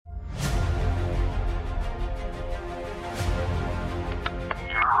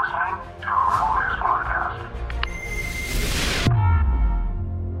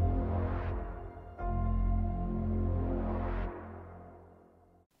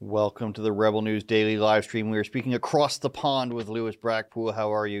Welcome to the Rebel News Daily live stream. We are speaking across the pond with Lewis Brackpool.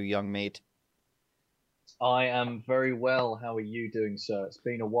 How are you, young mate? I am very well. How are you doing, sir? It's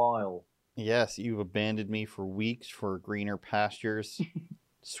been a while. Yes, you've abandoned me for weeks for greener pastures.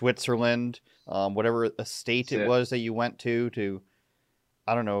 Switzerland, whatever estate That's it it. was that you went to,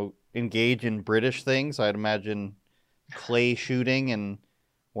 I don't know, engage in British things. I'd imagine clay shooting and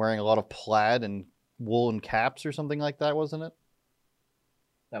wearing a lot of plaid and woolen caps or something like that, wasn't it?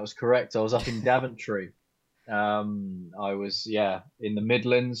 That was correct. I was up in Daventry. I was, in the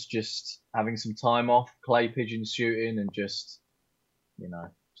Midlands, just having some time off, clay pigeon shooting, and just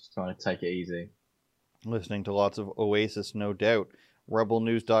trying to take it easy. Listening to lots of Oasis, no doubt.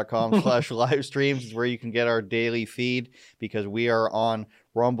 rebelnews.com/live streams is where you can get our daily feed because we are on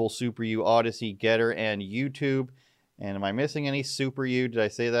Rumble, Super U, Odyssey, Getter, and YouTube. And am I missing any Super U? Did I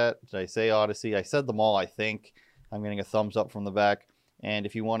say that? Did I say Odyssey? I said them all, I think. I'm getting a thumbs up from the back. And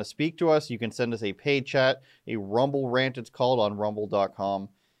if you want to speak to us, you can send us a paid chat, a Rumble rant, it's called, on rumble.com,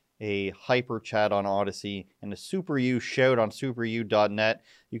 a hyper chat on Odyssey, and a Super U shout on superu.net.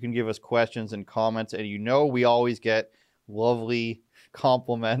 You can give us questions and comments, and we always get lovely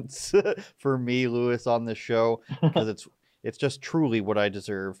compliments for me, Lewis, on this show, because it's just truly what I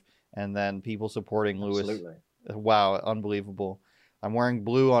deserve. And then people supporting Lewis. Absolutely. Wow, unbelievable. I'm wearing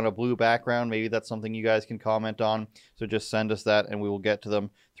blue on a blue background. Maybe that's something you guys can comment on. So just send us that and we will get to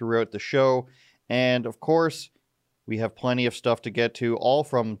them throughout the show. And of course, we have plenty of stuff to get to, all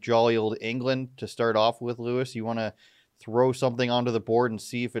from jolly old England to start off with. Lewis, you want to throw something onto the board and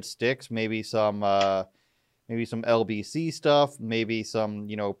see if it sticks? Maybe some LBC stuff, maybe some,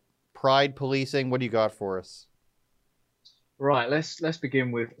 pride policing. What do you got for us? Right, let's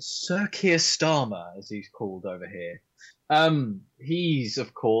begin with Sir Keir Starmer, as he's called over here. He's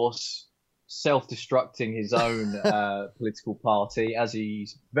of course self-destructing his own political party, as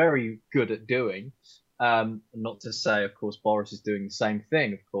he's very good at doing. Not to say, of course, Boris is doing the same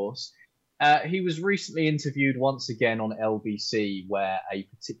thing. Of course, he was recently interviewed once again on LBC, where a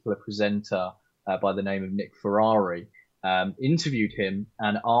particular presenter by the name of Nick Ferrari interviewed him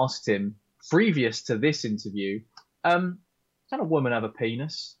and asked him, previous to this interview, can a woman have a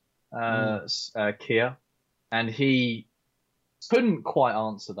penis, Keir? And he couldn't quite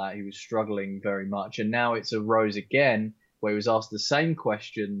answer that. He was struggling very much. And now it's arose again, where he was asked the same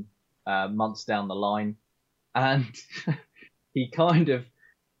question months down the line. And he kind of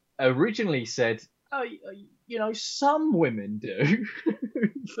originally said, oh, some women do,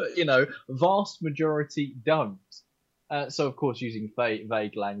 but, vast majority don't. So, of course, using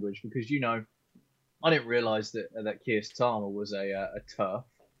vague language, because, I didn't realise that Keir Starmer was a TERF,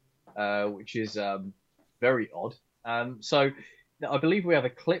 which is very odd. So I believe we have a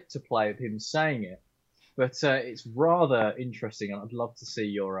clip to play of him saying it, but it's rather interesting, and I'd love to see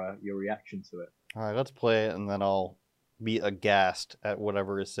your reaction to it. All right, let's play it, and then I'll be aghast at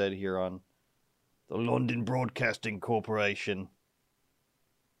whatever is said here on the London Broadcasting Corporation.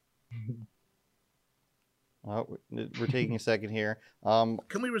 Oh, we're taking a second here.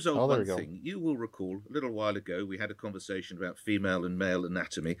 Can we resolve one thing? You will recall a little while ago we had a conversation about female and male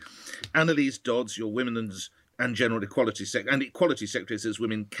anatomy. Annalise Dodds, your women's and general equality secretary, says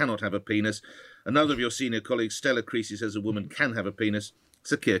women cannot have a penis. Another of your senior colleagues, Stella Creasy, says a woman can have a penis.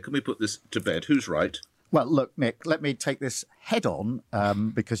 Sir Keir, can we put this to bed? Who's right? Well, look, Nick, let me take this head on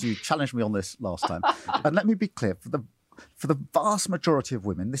because you challenged me on this last time. And let me be clear, for the vast majority of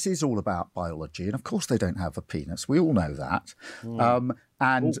women, this is all about biology. And of course, they don't have a penis. We all know that.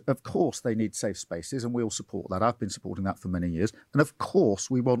 Of course, they need safe spaces, and we'll support that. I've been supporting that for many years. And of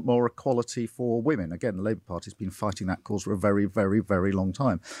course, we want more equality for women. Again, the Labour Party's been fighting that cause for a very, very, very long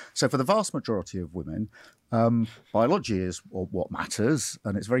time. So for the vast majority of women, biology is what matters.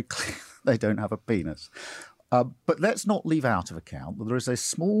 And it's very clear they don't have a penis. But let's not leave out of account that there is a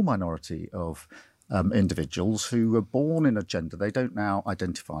small minority of individuals who were born in a gender they don't now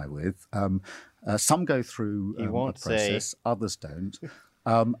identify with. Some go through a process, others don't.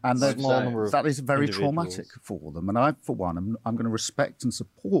 And that is very traumatic for them. And I, for one, I'm going to respect and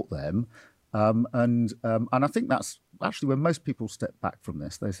support them. And I think that's actually when most people step back from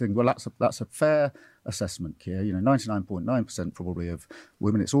this. They think, well, that's a fair assessment, Keir. 99.9% probably of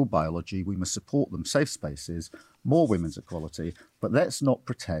women, it's all biology. We must support them, safe spaces, more women's equality. But let's not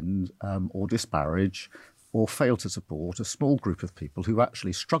pretend or disparage or fail to support a small group of people who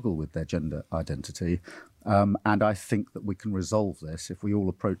actually struggle with their gender identity. And I think that we can resolve this if we all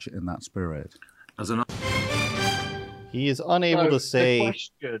approach it in that spirit. He is unable to say...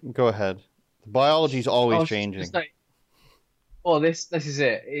 Go ahead. The biology is always changing. This is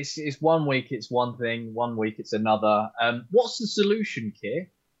it. It's 1 week it's one thing, 1 week it's another. What's the solution, Keir?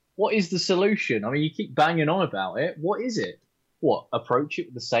 what is the solution? I mean, you keep banging on about it. What is it? What, approach it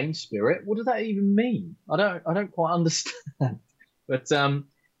with the same spirit? What does that even mean? I don't quite understand. But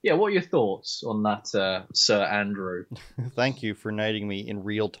yeah, what are your thoughts on that, Sir Andrew? Thank you for knighting me in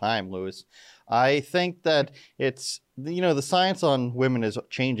real time, Lewis. I think that it's, the science on women is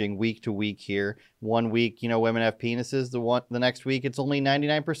changing week to week here. 1 week, women have penises. The next week, it's only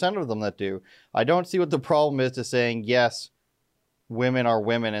 99% of them that do. I don't see what the problem is to saying, yes, women are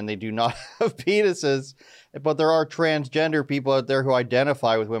women and they do not have penises, but there are transgender people out there who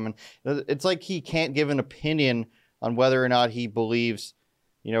identify with women. It's like he can't give an opinion on whether or not he believes,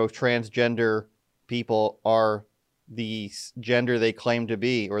 transgender people are the gender they claim to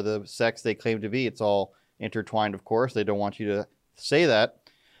be or the sex they claim to be. It's all intertwined, of course. They don't want you to say that,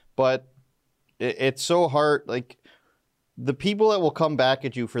 but it's so hard. Like, the people that will come back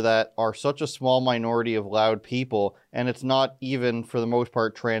at you for that are such a small minority of loud people, and it's not even, for the most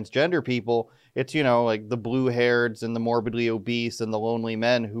part, transgender people. It's, like the blue-haireds and the morbidly obese and the lonely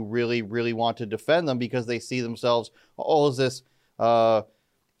men who really, really want to defend them because they see themselves, is this,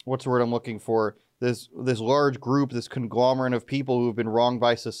 what's the word I'm looking for? This large group, this conglomerate of people who've been wronged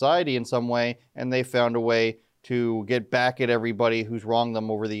by society in some way, and they found a way to get back at everybody who's wronged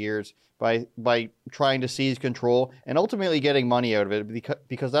them over the years by trying to seize control and ultimately getting money out of it,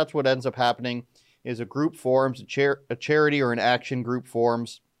 because that's what ends up happening. Is a group forms, a charity or an action group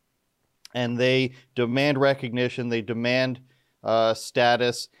forms, and they demand recognition, they demand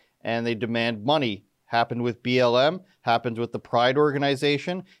status, and they demand money. Happened with BLM, happens with the Pride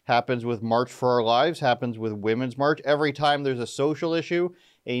organization, happens with March for Our Lives, happens with Women's March. Every time there's a social issue,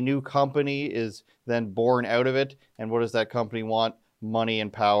 a new company is then born out of it. And what does that company want? Money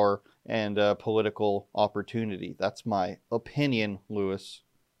and power and political opportunity. That's my opinion, Lewis.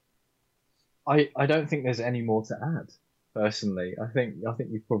 I don't think there's any more to add, personally. I think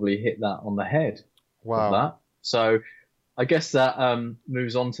you've probably hit that on the head. Wow. Of that. So I guess that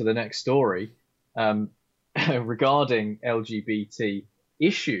moves on to the next story. Regarding LGBT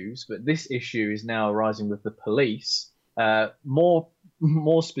issues, but this issue is now arising with the police, more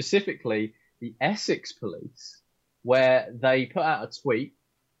specifically the Essex police, where they put out a tweet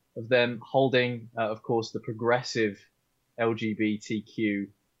of them holding, of course, the progressive LGBTQ++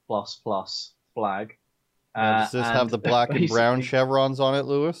 flag. Does this have the black and brown chevrons on it,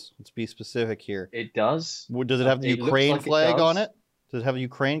 Lewis? Let's be specific here. It does. Does it have the Ukraine flag on it? Does it have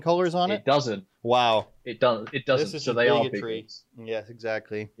Ukraine colors on it? It doesn't. Wow. It doesn't. This is so they are bigotry. Yes,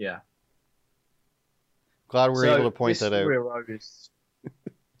 exactly. Yeah. Glad we were able to point that out.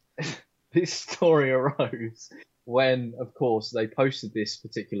 This story arose when, of course, they posted this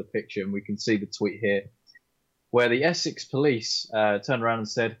particular picture, and we can see the tweet here, where the Essex police turned around and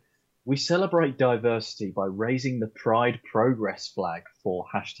said, "We celebrate diversity by raising the Pride Progress flag for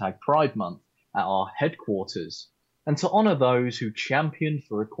 #Pride Month at our headquarters, and to honour those who championed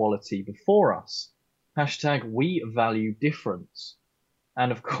for equality before us. #We value difference."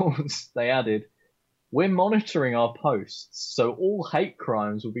 And of course, they added, "We're monitoring our posts, so all hate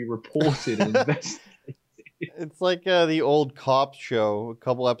crimes will be reported and investigated." It's like the old Cops show, a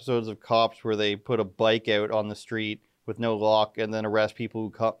couple episodes of Cops where they put a bike out on the street with no lock and then arrest people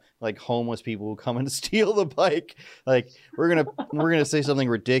who come, like homeless people who come and steal the bike. Like, we're gonna say something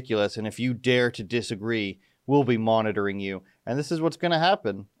ridiculous, and if you dare to disagree, we'll be monitoring you. And this is what's going to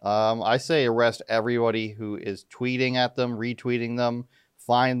happen. I say arrest everybody who is tweeting at them, retweeting them,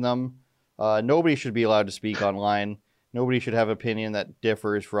 fine them. Nobody should be allowed to speak online. Nobody should have opinion that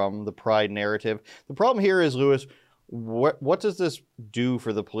differs from the Pride narrative. The problem here is, Lewis, what does this do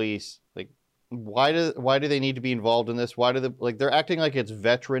for the police? Like, why do they need to be involved in this? Why do they're acting like it's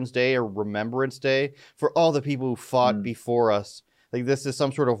Veterans Day or Remembrance Day for all the people who fought before us? Like, this is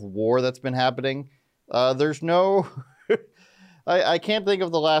some sort of war that's been happening. There's no, I can't think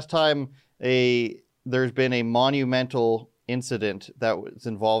of the last time there's been a monumental incident that was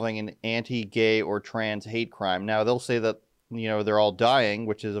involving an anti-gay or trans hate crime. Now, they'll say that, they're all dying,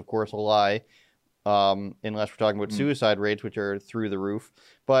 which is, of course, a lie, unless we're talking about suicide rates, which are through the roof.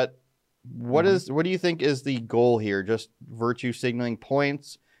 But what do you think is the goal here? Just virtue signaling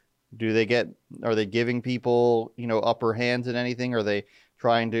points? Are they giving people, upper hands in anything? Are they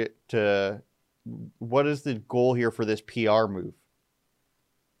trying to what is the goal here for this PR move?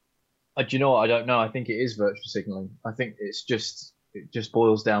 Do you know what? I don't know. I think it is virtue signaling. I think it just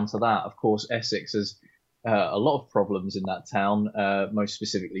boils down to that. Of course, Essex has a lot of problems in that town, most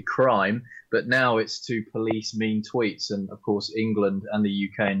specifically crime, but now it's to police mean tweets. And of course, England and the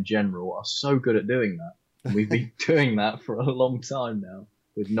UK in general are so good at doing that. And we've been doing that for a long time now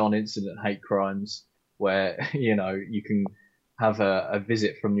with non-incident hate crimes where, you can have a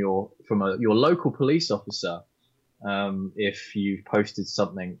visit from your local police officer if you've posted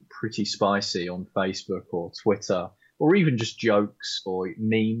something pretty spicy on Facebook or Twitter, or even just jokes or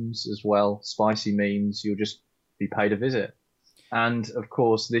memes as well, spicy memes. You'll just be paid a visit. And of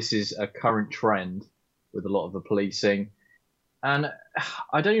course, this is a current trend with a lot of the policing. And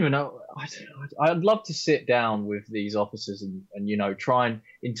I don't even know. I'd love to sit down with these officers and you know, try and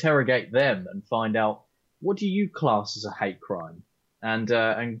interrogate them and find out, what do you class as a hate crime, and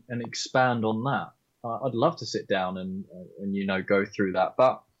expand on that. I'd love to sit down and you know, go through that.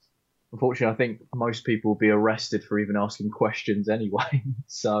 But unfortunately, I think most people will be arrested for even asking questions anyway.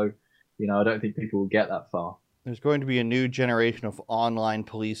 So, you know, I don't think people will get that far. There's going to be a new generation of online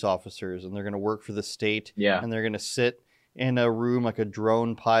police officers, and they're going to work for the state. Yeah. And they're going to sit in a room like a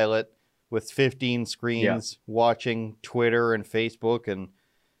drone pilot with 15 screens, watching Twitter and Facebook, and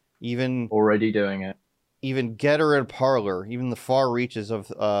even already doing it. Even Getter and Parler, even the far reaches of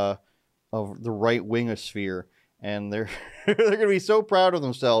the right wingosphere. And they're going to be so proud of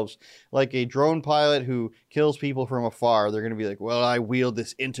themselves, like a drone pilot who kills people from afar. They're going to be like, well, I wield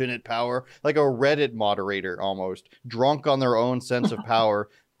this internet power, like a Reddit moderator almost, drunk on their own sense of power.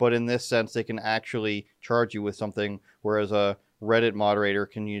 But in this sense, they can actually charge you with something, whereas a Reddit moderator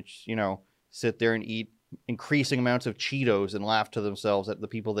can, you know, sit there and eat increasing amounts of Cheetos and laugh to themselves at the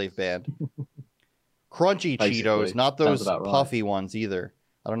people they've banned. Crunchy basically, Cheetos, not those puffy ones either.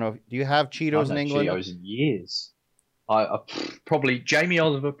 I don't know. Do you have Cheetos in England? Cheetos in years. I probably Jamie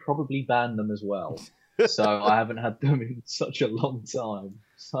Oliver probably banned them as well, so I haven't had them in such a long time.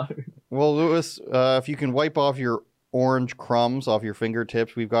 So, well, Lewis, if you can wipe off your orange crumbs off your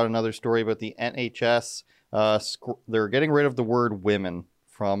fingertips, we've got another story about the NHS. They're getting rid of the word "women"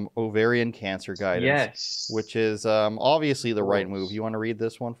 from ovarian cancer guidance. Yes, which is obviously the right move. You want to read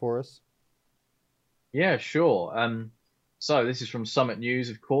this one for us? Yeah, sure. So this is from Summit News,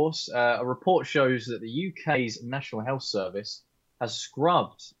 of course. A report shows that the UK's National Health Service has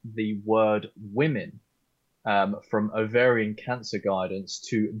scrubbed the word women from ovarian cancer guidance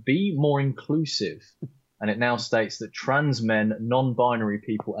to be more inclusive. And it now states that trans men, non-binary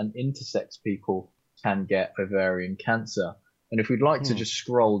people, and intersex people can get ovarian cancer. And if we'd like to just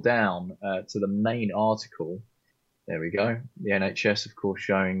scroll down to the main article, there we go. The NHS, of course,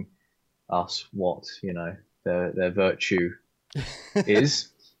 showing us what, you know, their virtue is.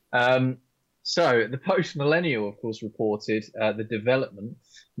 So the Post-Millennial, of course, reported the development,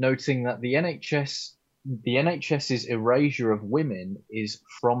 noting that the NHS's erasure of women is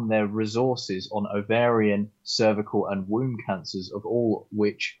from their resources on ovarian, cervical, and womb cancers, of all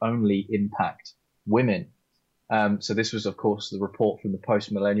which only impact women. So this was, of course, the report from the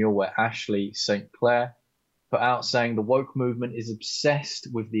Post-Millennial, where Ashley St. Clair put out saying the woke movement is obsessed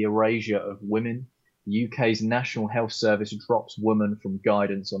with the erasure of women. The UK's National Health Service drops women from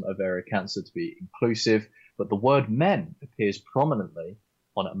guidance on ovarian cancer to be inclusive, but the word men appears prominently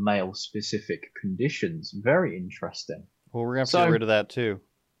on male-specific conditions. Very interesting. Well, we're going to have to get rid of that too.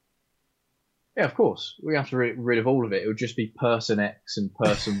 Yeah, of course. We have to get rid of all of it. It would just be person X and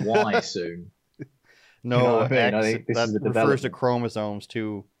person Y soon. No, you know what I mean? I think this that refers to chromosomes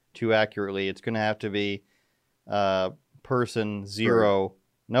too accurately. It's going to have to be person 0.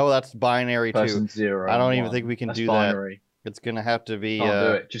 No, that's binary person too. 0. I don't even think we can do binary. That. It's going to have to be. Can't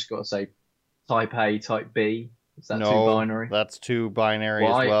do it. Just got to say type A, type B. Is that too binary? That's too binary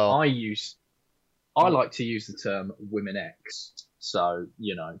as well. I like to use the term women X. So,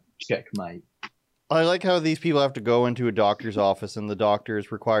 you know, checkmate. I like how these people have to go into a doctor's office and the doctor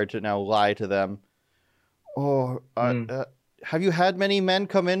is required to now lie to them. Have you had many men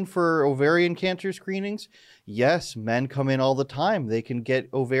come in for ovarian cancer screenings? Yes, men come in all the time. They can get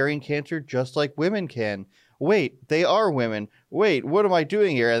ovarian cancer just like women can. Wait, they are women. Wait, what am I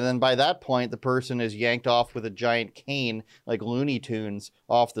doing here? And then by that point, the person is yanked off with a giant cane, like Looney Tunes,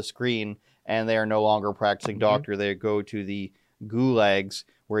 off the screen, and they are no longer practicing doctor. They go to the gulags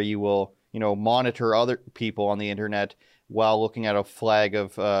where you will, you know, monitor other people on the internet while looking at a flag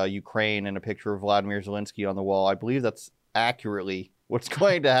of Ukraine and a picture of Vladimir Zelensky on the wall. I believe that's accurately what's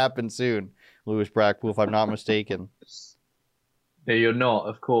going to happen soon, Lewis Brackpool, if I'm not mistaken. No, you're not,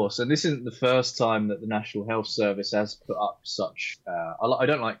 of course. And this isn't the first time that the National Health Service has put up such, I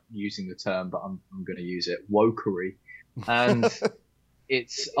don't like using the term, but I'm going to use it, wokery. And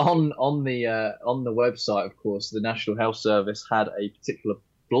it's on the website, of course, the National Health Service had a particular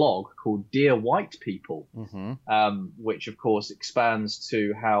blog called Dear White People, which, of course, expands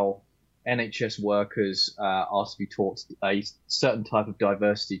to how NHS workers are to be taught a certain type of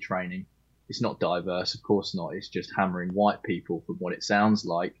diversity training. It's not diverse, of course not. It's just hammering white people from what it sounds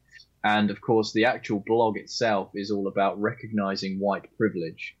like. And of course, the actual blog itself is all about recognizing white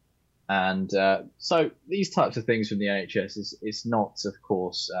privilege. And so these types of things from the NHS is not, of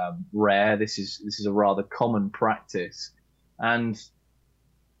course, rare. This is a rather common practice. And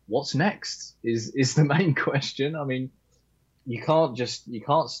what's next is the main question. I mean, you can't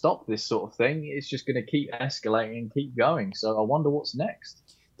stop this sort of thing. It's just going to keep escalating and keep going. So I wonder what's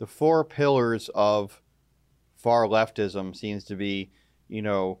next. The 4 pillars of far leftism seems to be,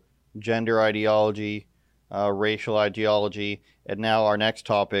 gender ideology, racial ideology, and now our next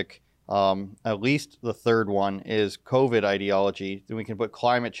topic, at least the third one, is COVID ideology. Then we can put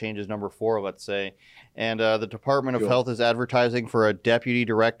climate change as number 4, let's say. And the Department of Health is advertising for a deputy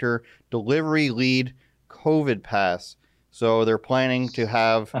director delivery lead COVID pass. So they're planning to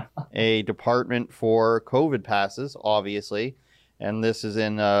have a department for COVID passes, obviously. And this is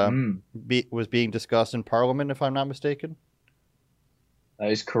was being discussed in Parliament, if I'm not mistaken. That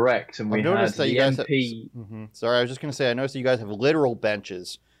is correct. And we noticed that you guys MP... Sorry, I was just going to say, I noticed that you guys have literal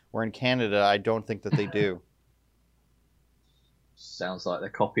benches, where in Canada, I don't think that they do. Sounds like they're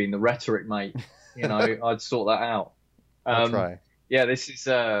copying the rhetoric, mate. I'd sort that out. I'll try. Yeah, this is...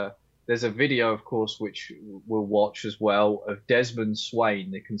 there's a video, of course, which we'll watch as well, of Desmond Swayne,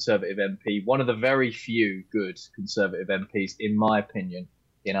 the Conservative MP, one of the very few good Conservative MPs, in my opinion,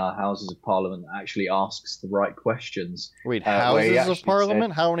 in our Houses of Parliament that actually asks the right questions. Wait, Houses of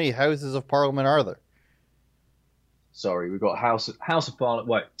Parliament? How many Houses of Parliament are there? Sorry, we've got House of Parliament.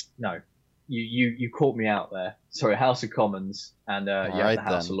 Wait, no, you caught me out there. Sorry, House of Commons and you have the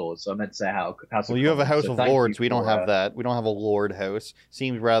House of Lords. So I meant to say House of Commons. Well, you have a House of Lords. We don't have that. We don't have a Lord House.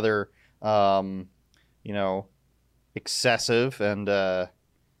 Seems rather, excessive and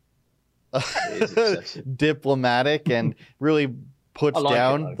diplomatic, and really puts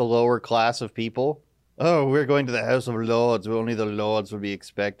down the lower class of people. Oh, we're going to the House of Lords. Only the Lords would be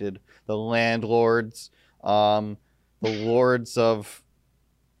expected. The landlords, the lords of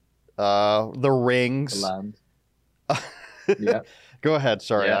the rings. The land. Yeah. Go ahead.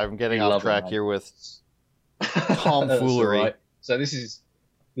 Sorry, I'm getting off track here with tomfoolery. Right. So this is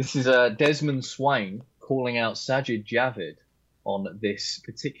Desmond Swayne calling out Sajid Javid on this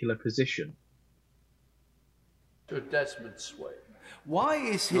particular position. To Desmond Swayne. Why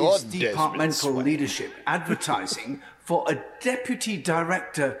is his departmental leadership advertising for a deputy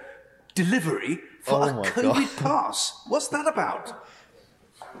director delivery for a COVID pass? What's that about?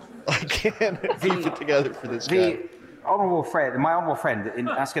 I can't keep it together for this guy. My honourable friend, in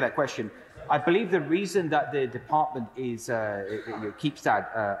asking that question, I believe the reason that the department is keeps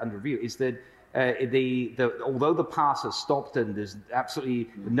that under review is that although the pass has stopped and there's absolutely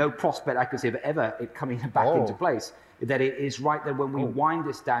no prospect I can see of ever it coming back into place, that it is right that when we wind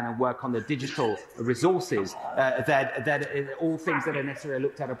this down and work on the digital resources, that all things that are necessary are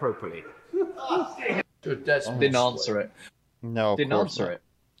looked at appropriately. Didn't answer it. No, didn't answer it.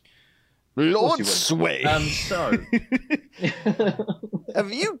 Lord Sway. So,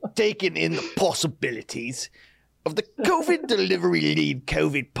 have you taken in the possibilities of the COVID delivery lead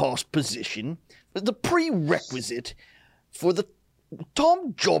COVID pass position as the prerequisite for the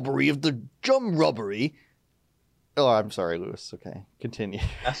Tom Jobbery of the Jum Rubbery? Oh, I'm sorry, Lewis. Okay, continue.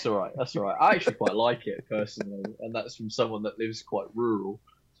 That's all right. I actually quite like it personally, and that's from someone that lives quite rural.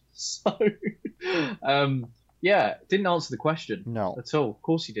 So, didn't answer the question. No. At all. Of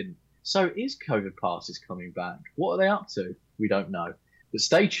course he didn't. So is COVID passes coming back? What are they up to? We don't know. But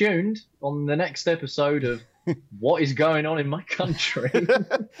stay tuned on the next episode of What is Going On in My Country.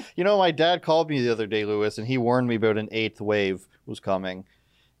 My dad called me the other day, Lewis, and he warned me about an 8th wave was coming.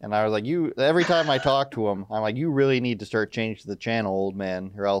 And I was like, every time I talk to him, I'm like, you really need to start changing the channel, old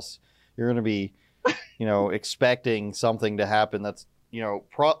man, or else you're going to be, expecting something to happen that's,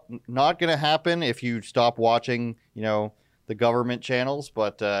 not going to happen if you stop watching, the government channels,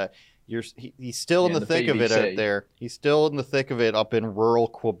 but he's still in the thick of it out there. He's still in the thick of it up in rural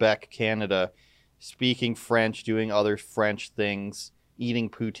Quebec, Canada, speaking French, doing other French things, eating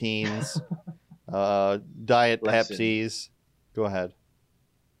poutines, diet Pepsis. Go ahead.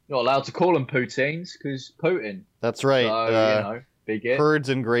 You're not allowed to call them poutines because Putin. That's right. So, big it. Curds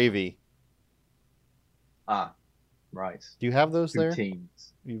and gravy. Ah, right. Do you have those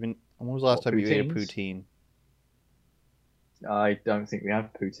poutines. There? When was the last time you ate a poutine? I don't think we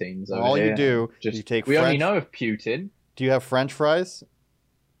have poutines over All here. you do is you take We only know of Putin. Do you have French fries?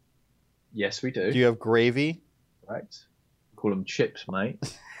 Yes, we do. Do you have gravy? Right. Call them chips, mate.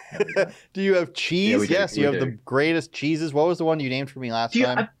 Do you have cheese? Yeah, yes, you have the greatest cheeses. What was the one you named for me last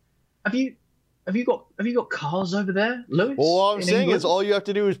time? Have you got cars over there, Lewis? Well, all I'm saying is all you have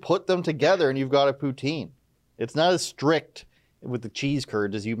to do is put them together and you've got a poutine. It's not as strict with the cheese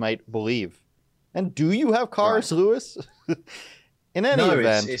curds as you might believe. And do you have cars, Lewis? In any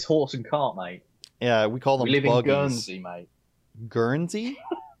event, it's horse and cart, mate. Yeah, we call them buggies. We live buggies. in Guernsey, mate. Guernsey?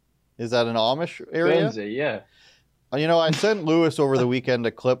 Is that an Amish area? Guernsey, yeah. You know, I sent Lewis over the weekend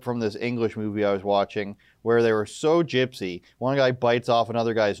a clip from this English movie I was watching where they were so gypsy. One guy bites off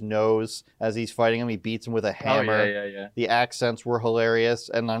another guy's nose as he's fighting him. He beats him with a hammer. Oh, yeah. The accents were hilarious.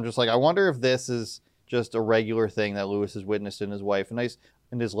 And I'm just like, I wonder if this is just a regular thing that Lewis has witnessed in his life.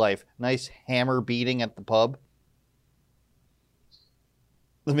 Nice hammer beating at the pub.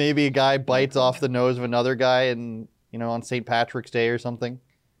 Maybe a guy bites off the nose of another guy and, you know, on St. Patrick's Day or something.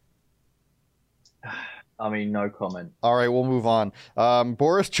 I mean, no comment. All right, we'll move on.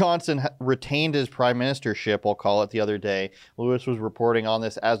 Boris Johnson retained his prime ministership, I'll call it, the other day. Lewis was reporting on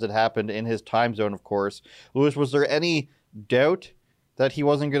this as it happened in his time zone, of course. Lewis, was there any doubt that he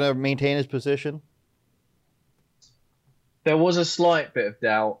wasn't going to maintain his position? There was a slight bit of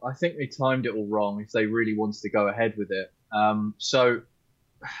doubt. I think they timed it all wrong if they really wanted to go ahead with it. So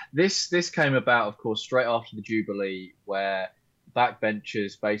this came about, of course, straight after the Jubilee, where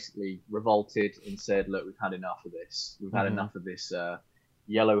backbenchers basically revolted and said, look, we've had enough of this. We've had enough of this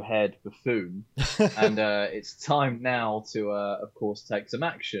yellow-haired buffoon. And it's time now to, of course, take some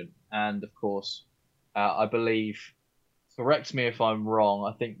action. And, of course, I believe, correct me if I'm wrong,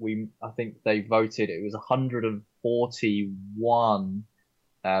 I think they voted, it was 141,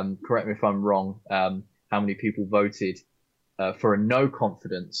 correct me if I'm wrong, how many people voted for a no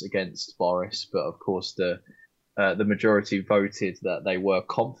confidence against Boris, but, of course, the majority voted that they were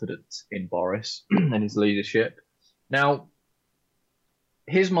confident in Boris and his leadership. Now,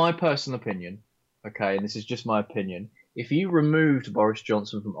 here's my personal opinion, okay, and this is just my opinion. If you removed Boris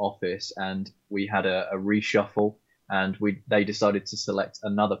Johnson from office and we had a reshuffle and they decided to select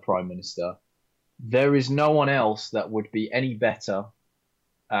another prime minister, there is no one else that would be any better,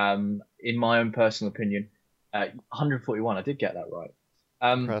 in my own personal opinion. 141, I did get that right.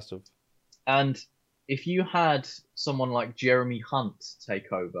 Impressive. And if you had someone like Jeremy Hunt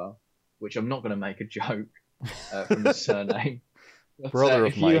take over, which I'm not going to make a joke from his surname, but, brother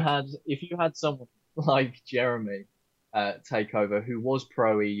of Mike. If you had someone like Jeremy take over, who was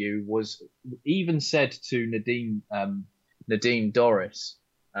pro-EU, was even said to Nadine Dorries,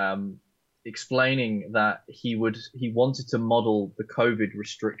 explaining that he wanted to model the COVID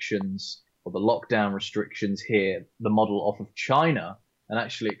restrictions or the lockdown restrictions here, the model off of China, and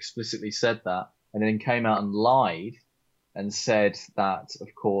actually explicitly said that, and then came out and lied and said that,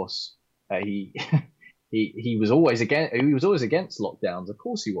 of course, he was always against lockdowns. Of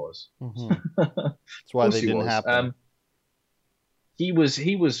course he was. Mm-hmm. That's why they didn't happen. He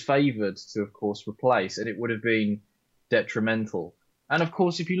was favoured to, of course, replace, and it would have been detrimental. And of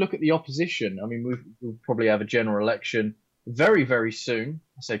course, if you look at the opposition, I mean, we'll probably have a general election very, very soon.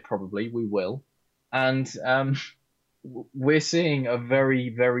 I say probably, we will. And we're seeing a very,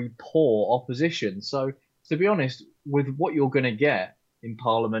 very poor opposition. So, to be honest, with what you're going to get in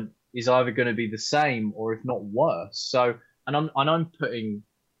Parliament is either going to be the same or if not worse. So, and I'm putting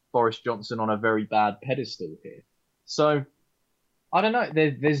Boris Johnson on a very bad pedestal here. So, I don't know.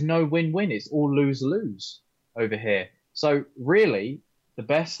 There's no win-win. It's all lose-lose over here. So, really, the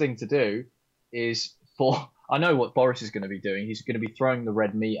best thing to do is I know what Boris is going to be doing. He's going to be throwing the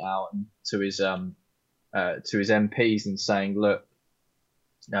red meat out to his MPs and saying, look,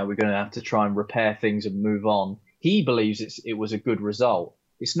 now we're going to have to try and repair things and move on. He believes it was a good result.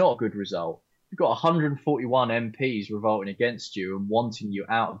 It's not a good result. You've got 141 MPs revolting against you and wanting you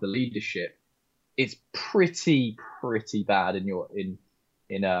out of the leadership. It's pretty bad in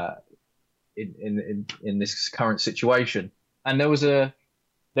this current situation. And there was a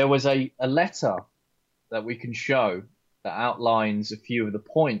letter that we can show that outlines a few of the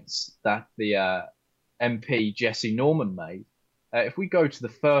points that the MP Jesse Norman made. If we go to the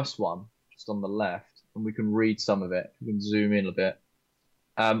first one, just on the left, and we can read some of it, we can zoom in a bit.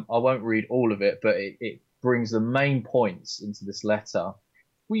 I won't read all of it, but it brings the main points into this letter.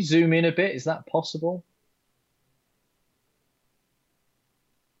 If we zoom in a bit, is that possible?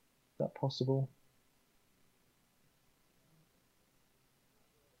 Is that possible?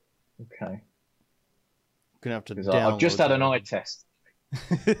 Okay. Gonna have to I've just had an eye test.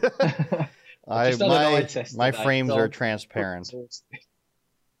 My frames are transparent.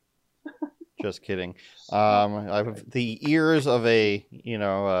 Just kidding. I have the ears of a,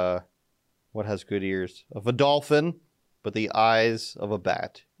 what has good ears? Of a dolphin, but the eyes of a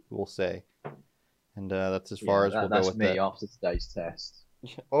bat, we'll say. And that's as far as we'll go with that. That's me after today's test.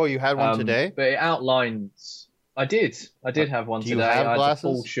 Oh, you had one today? But it outlines... I did have one today. Do you have glasses? I had the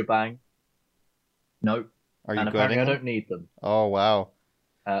full shebang. Nope. Are you and apparently I don't need them. Oh, wow.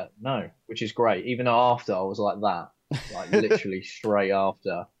 No, which is great. Even after I was like that, like literally straight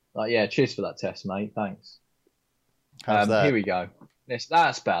after. Like, yeah, cheers for that test, mate. Thanks. How's that? Here we go.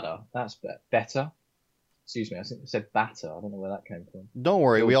 That's better. That's better. Excuse me, I think I said batter. I don't know where that came from. Don't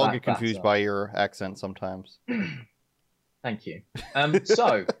worry, we all get confused by your accent sometimes. Thank you.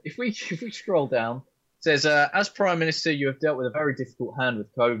 So, if we scroll down, it says, as Prime Minister, you have dealt with a very difficult hand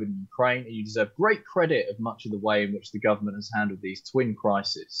with COVID in Ukraine, and you deserve great credit of much of the way in which the government has handled these twin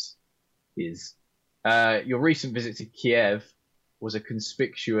crises. Your recent visit to Kiev was a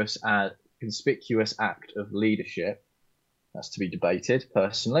conspicuous act of leadership. That's to be debated,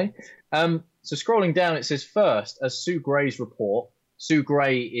 personally. So scrolling down, it says, first, as Sue Gray's report, Sue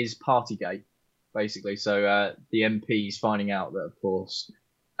Gray is Partygate, basically. So the MP's finding out that, of course,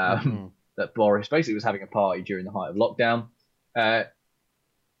 that Boris basically was having a party during the height of lockdown.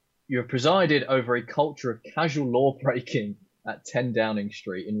 You have presided over a culture of casual law breaking at 10 Downing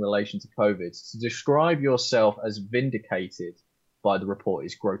Street in relation to COVID. To describe yourself as vindicated by the report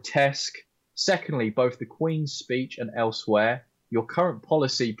is grotesque. Secondly, both the Queen's speech and elsewhere, your current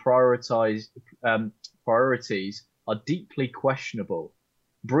policy priorities are deeply questionable.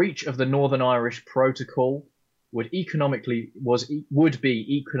 Breach of the Northern Irish Protocol would be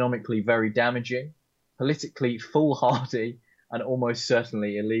economically very damaging, politically foolhardy, and almost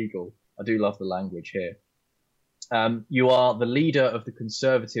certainly illegal. I do love the language here. You are the leader of the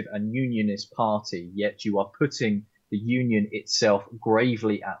Conservative and Unionist Party, yet you are putting the Union itself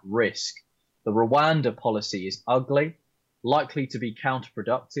gravely at risk. The Rwanda policy is ugly, likely to be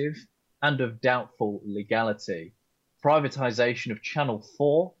counterproductive, and of doubtful legality. Privatisation of Channel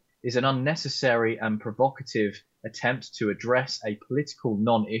 4 is an unnecessary and provocative attempt to address a political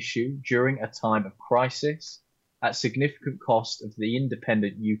non-issue during a time of crisis at significant cost of the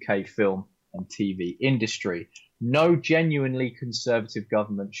independent UK film and TV industry. No genuinely conservative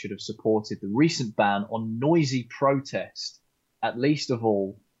government should have supported the recent ban on noisy protest, at least of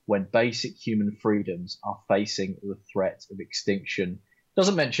all when basic human freedoms are facing the threat of extinction.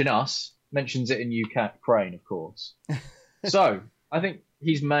 Doesn't mention us, mentions it in Ukraine, of course. So I think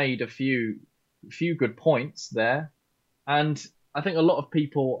he's made a few good points there. And I think a lot of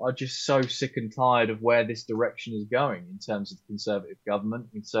people are just so sick and tired of where this direction is going in terms of the Conservative government,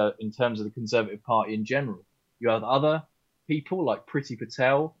 in terms of the Conservative Party in general. You have other people like Priti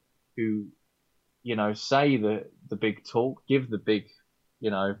Patel who, say the big talk, give the big,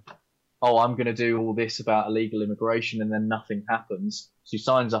 oh, I'm going to do all this about illegal immigration, and then nothing happens. She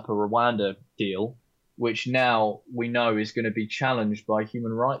signs up a Rwanda deal, which now we know is going to be challenged by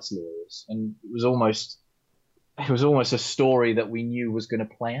human rights lawyers. And it was almost a story that we knew was going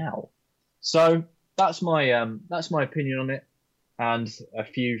to play out. So that's my opinion on it, and a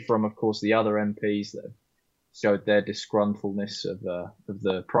few from, of course, the other MPs that have showed their disgruntledness of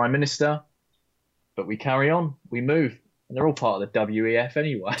the Prime Minister. But we carry on, we move, and they're all part of the WEF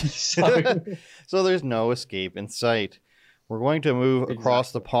anyway. So there's no escape in sight. We're going to move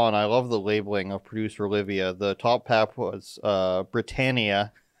across the pond. I love the labeling of producer Olivia. The top half was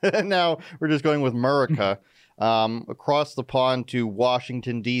Britannia. Now we're just going with Murica. Across the pond to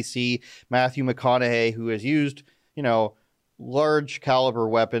Washington, D.C., Matthew McConaughey, who has used, large caliber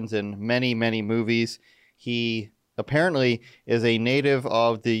weapons in many, many movies. He apparently is a native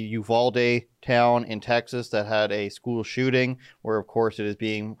of the Uvalde town in Texas that had a school shooting, where, of course, it is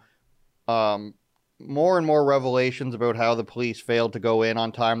being more and more revelations about how the police failed to go in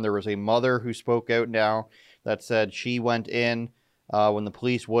on time. There was a mother who spoke out now that said she went in when the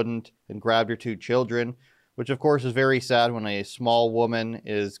police wouldn't and grabbed her 2 children, which, of course, is very sad when a small woman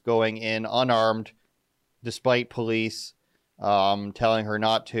is going in unarmed despite police telling her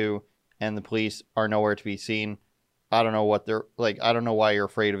not to, and the police are nowhere to be seen. I don't know what they're like. I don't know why you're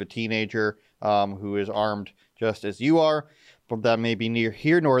afraid of a teenager who is armed just as you are, but that may be neither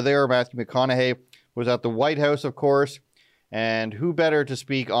here nor there. Matthew McConaughey was at the White House, of course, and who better to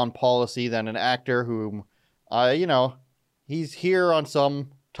speak on policy than an actor whom, he's here on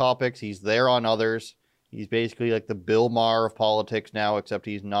some topics, he's there on others. He's basically like the Bill Maher of politics now, except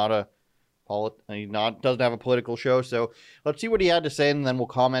he's not doesn't have a political show. So let's see what he had to say, and then we'll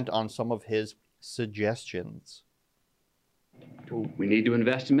comment on some of his suggestions. We need to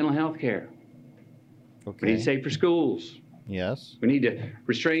invest in mental health care. Okay. We need to save for schools. Yes. We need to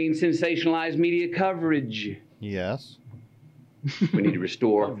restrain sensationalized media coverage. Yes. We need to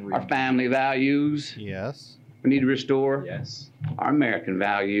restore our family values. Yes. We need to restore our American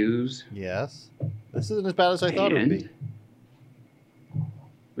values. Yes. This isn't as bad as I thought it would be.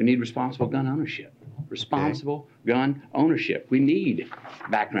 We need responsible gun ownership. Responsible gun ownership. We need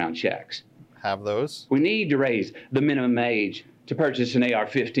background checks. have those. We need to raise the minimum age to purchase an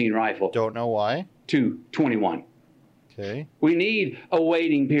AR-15 rifle. Don't know why. To 21. Okay. We need a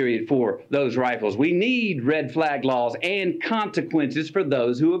waiting period for those rifles. We need red flag laws and consequences for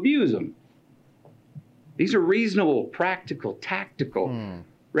those who abuse them. These are reasonable, practical, tactical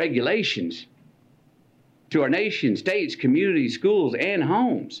regulations to our nation, states, communities, schools, and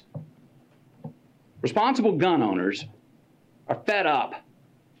homes. Responsible gun owners are fed up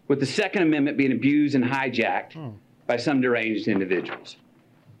with the Second Amendment being abused and hijacked by some deranged individuals.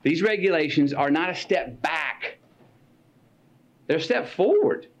 These regulations are not a step back. They're a step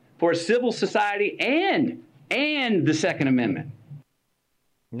forward for a civil society and the Second Amendment.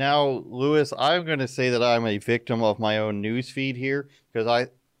 Now, Lewis, I'm going to say that I'm a victim of my own news feed here, because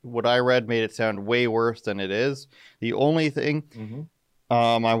what I read made it sound way worse than it is. The only thing,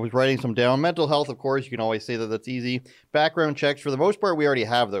 I was writing some down. Mental health, of course, you can always say that that's easy. Background checks, for the most part, we already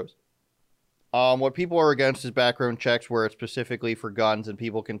have those. What people are against is background checks where it's specifically for guns, and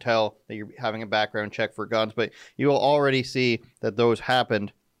people can tell that you're having a background check for guns, but you will already see that those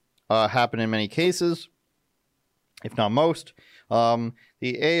happen in many cases, if not most.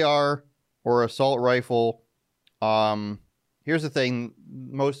 The AR or assault rifle, here's the thing,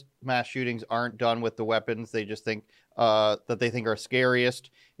 most mass shootings aren't done with the weapons. They just think that they think are scariest.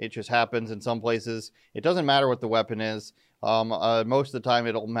 It just happens in some places. It doesn't matter what the weapon is. Most of the time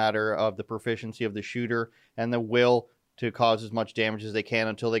it'll matter of the proficiency of the shooter and the will to cause as much damage as they can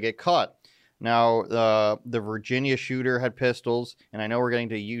until they get caught. Now, the Virginia shooter had pistols, and I know we're getting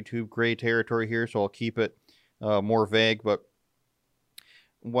to YouTube gray territory here, so I'll keep it more vague, but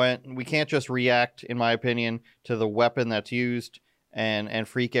when we can't just react, in my opinion, to the weapon that's used and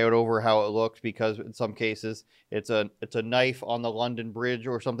freak out over how it looks, because in some cases it's a knife on the London Bridge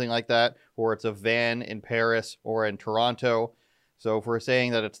or something like that, or it's a van in Paris or in Toronto. So if we're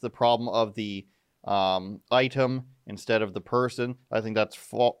saying that it's the problem of the item instead of the person, I think that's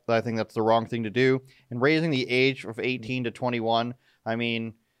the wrong thing to do. And raising the age of 18 to 21, I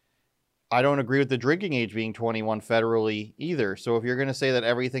mean, I don't agree with the drinking age being 21 federally either. So if you're going to say that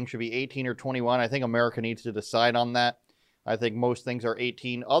everything should be 18 or 21, I think America needs to decide on that. I think most things are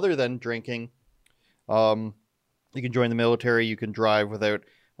 18 other than drinking. You can join the military. You can drive without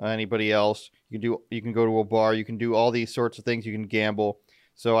anybody else. You can go to a bar. You can do all these sorts of things. You can gamble.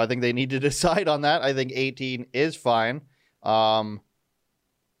 So I think they need to decide on that. I think 18 is fine. I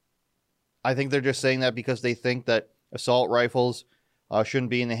think they're just saying that because they think that assault rifles shouldn't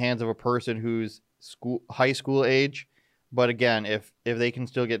be in the hands of a person who's high school age. But again, if they can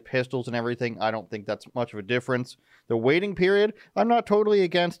still get pistols and everything, I don't think that's much of a difference. The waiting period, I'm not totally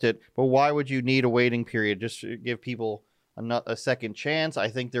against it, but why would you need a waiting period? Just to give people a second chance. I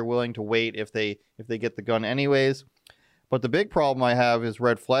think they're willing to wait if they get the gun anyways. But the big problem I have is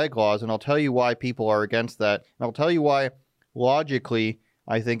red flag laws, and I'll tell you why people are against that. And I'll tell you why, logically,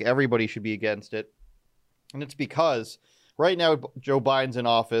 I think everybody should be against it. And it's because right now Joe Biden's in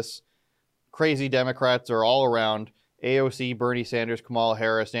office. Crazy Democrats are all around. AOC, Bernie Sanders, Kamala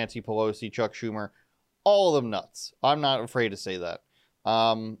Harris, Nancy Pelosi, Chuck Schumer, all of them nuts. I'm not afraid to say that.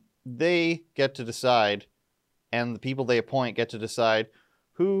 They get to decide, and the people they appoint get to decide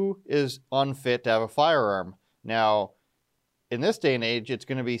who is unfit to have a firearm. Now, in this day and age, it's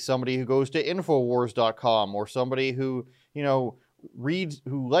going to be somebody who goes to Infowars.com, or somebody who,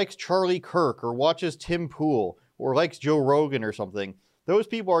 who likes Charlie Kirk or watches Tim Pool or likes Joe Rogan or something. Those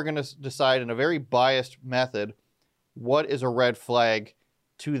people are going to decide in a very biased method what is a red flag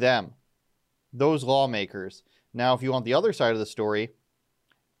to them, those lawmakers. Now, if you want the other side of the story,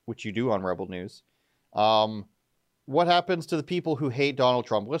 which you do on Rebel News, what happens to the people who hate Donald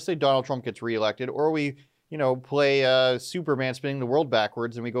Trump? Let's say Donald Trump gets reelected, or we, play Superman spinning the world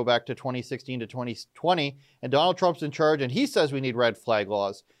backwards, and we go back to 2016 to 2020, and Donald Trump's in charge, and he says we need red flag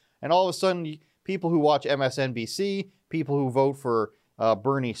laws. And all of a sudden, people who watch MSNBC, people who vote for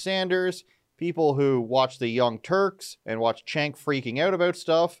Bernie Sanders, people who watch the Young Turks and watch Cenk freaking out about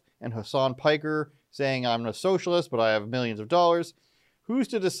stuff, and Hassan Piker saying I'm a socialist, but I have millions of dollars. Who's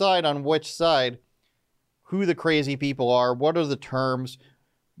to decide on which side, who the crazy people are? What are the terms?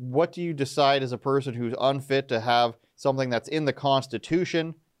 What do you decide as a person who's unfit to have something that's in the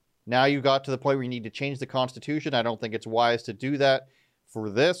Constitution? Now you got to the point where you need to change the Constitution. I don't think it's wise to do that for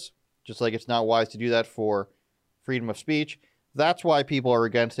this, just like it's not wise to do that for freedom of speech. That's why people are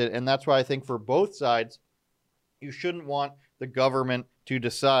against it, and that's why I think for both sides, you shouldn't want the government to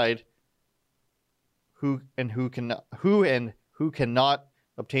decide who cannot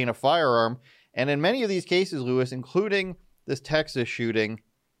obtain a firearm. And in many of these cases, Lewis, including this Texas shooting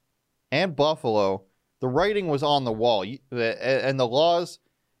and Buffalo, the writing was on the wall, and the laws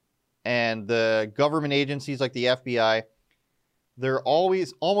and the government agencies like the FBI, they're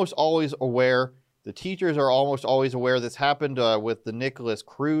almost always aware. The teachers are almost always aware. This happened with the Nicholas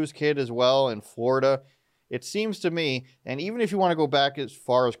Cruz kid as well in Florida. It seems to me, and even if you want to go back as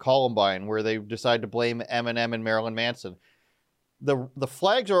far as Columbine, where they decide to blame Eminem and Marilyn Manson, the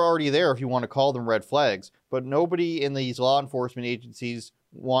flags are already there if you want to call them red flags, but nobody in these law enforcement agencies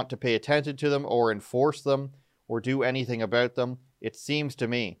want to pay attention to them or enforce them or do anything about them, it seems to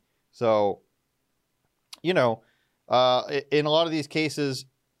me. So, in a lot of these cases,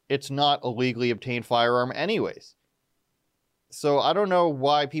 it's not a legally obtained firearm anyways. So I don't know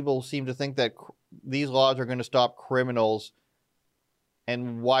why people seem to think that these laws are going to stop criminals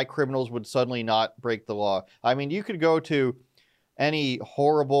and why criminals would suddenly not break the law. I mean, you could go to any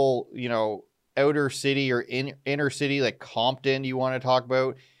horrible, outer city or inner city like Compton you want to talk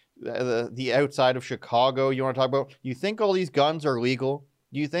about, the outside of Chicago you want to talk about. You think all these guns are legal?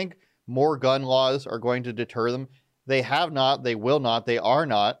 Do you think more gun laws are going to deter them? They have not, they will not, they are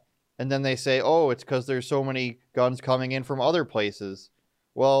not. And then they say, oh, it's because there's so many guns coming in from other places.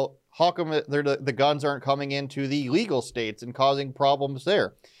 Well, how come the guns aren't coming into the legal states and causing problems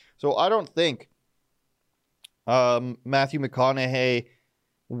there? So I don't think Matthew McConaughey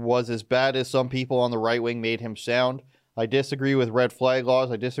was as bad as some people on the right wing made him sound. I disagree with red flag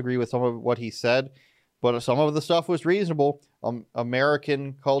laws. I disagree with some of what he said, but some of the stuff was reasonable.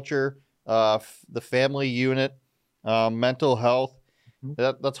 American culture, the family unit, mental health.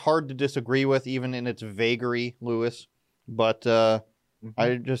 That's hard to disagree with, even in its vagary, Lewis. But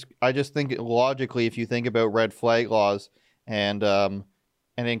I just think logically, if you think about red flag laws and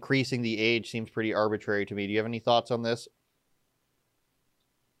increasing the age seems pretty arbitrary to me. Do you have any thoughts on this?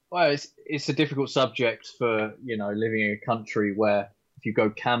 Well, it's a difficult subject for, living in a country where if you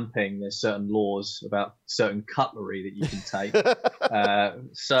go camping, there's certain laws about certain cutlery that you can take.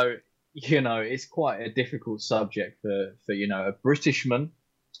 So, it's quite a difficult subject for a Britishman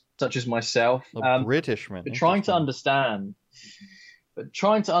such as myself. Britishman. But trying to understand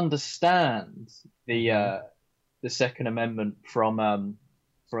the Second Amendment from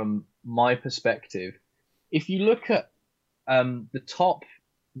my perspective, if you look at the top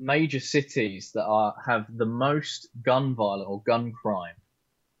major cities that have the most gun violence or gun crime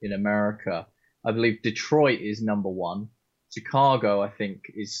in America, I believe Detroit is number one. Chicago, I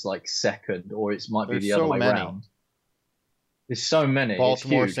think, is like second, or it might be the other way around. There's so many.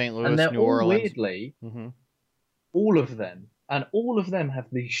 Baltimore, St. Louis, and they're New all Orleans. Weirdly, all of them have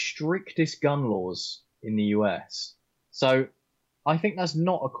the strictest gun laws in the US. So I think that's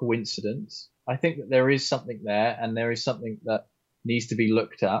not a coincidence. I think that there is something there, and there is something that needs to be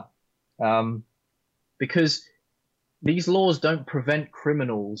looked at, because these laws don't prevent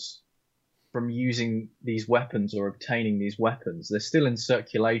criminals from using these weapons or obtaining these weapons. They're still in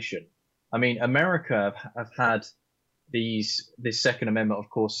circulation. I mean, America have had this Second Amendment, of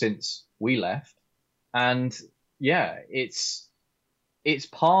course, since we left, and yeah, it's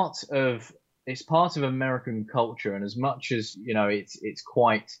part of American culture. And as much as it's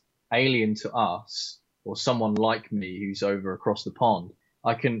quite alien to us or someone like me who's over across the pond,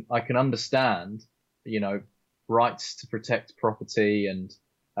 I can understand rights to protect property and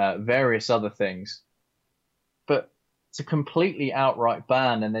various other things, but to completely outright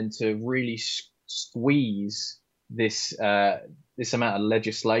ban and then to really squeeze this amount of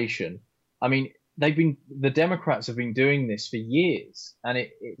legislation. I mean, the Democrats have been doing this for years, and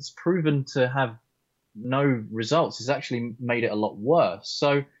it's proven to have no results. It's actually made it a lot worse.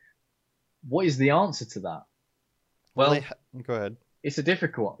 So what is the answer to that? Well, go ahead. It's a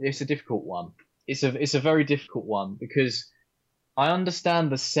difficult one. It's a very difficult one, because I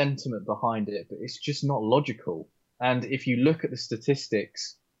understand the sentiment behind it, but it's just not logical. And if you look at the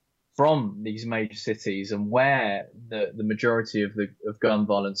statistics from these major cities and where the majority of gun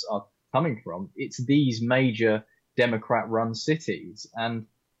violence are coming from, it's these major Democrat-run cities. And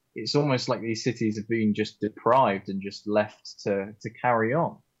it's almost like these cities have been just deprived and just left to carry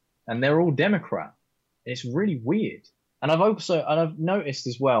on. And they're all Democrat. It's really weird. And I've noticed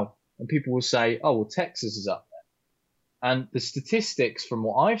as well, and people will say, oh, well, Texas is up there. And the statistics from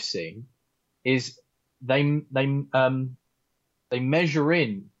what I've seen is they measure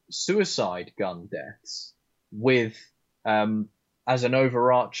in suicide gun deaths with as an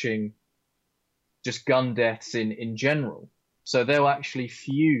overarching just gun deaths in general. So they'll actually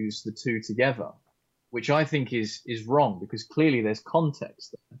fuse the two together, which I think is wrong, because clearly there's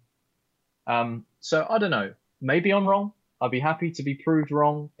context there. So I don't know. Maybe I'm wrong. I'd be happy to be proved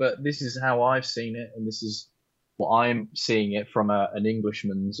wrong, but this is how I've seen it, and this is what I'm seeing it from an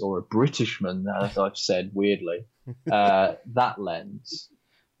Englishman's or a Britishman, as I've said weirdly, that lens.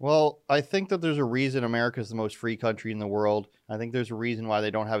 Well, I think that there's a reason America is the most free country in the world. I think there's a reason why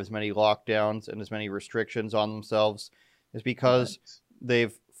they don't have as many lockdowns and as many restrictions on themselves, is because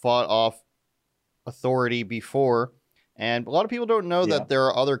they've fought off authority before. And a lot of people don't know that there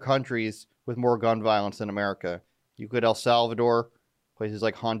are other countries with more gun violence than America. You could El Salvador, places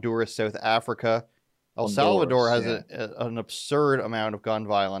like Honduras, South Africa. El Salvador has an absurd amount of gun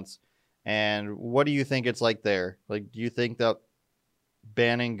violence. And what do you think it's like there? Like, do you think that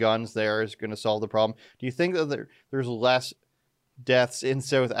banning guns there is going to solve the problem? Do you think that there's less deaths in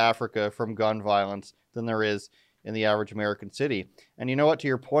South Africa from gun violence than there is in the average American city? And you know what, to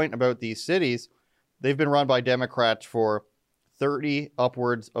your point about these cities, they've been run by Democrats for 30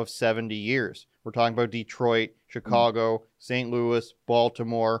 upwards of 70 years. We're talking about Detroit, Chicago, St. Louis,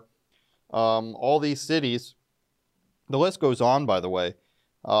 Baltimore, all these cities. The list goes on, by the way.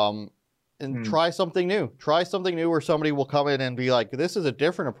 And try something new. Try something new where somebody will come in and be like, this is a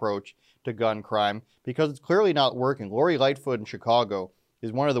different approach to gun crime, because it's clearly not working. Lori Lightfoot in Chicago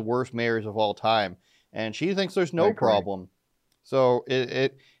is one of the worst mayors of all time, and she thinks there's no problem. So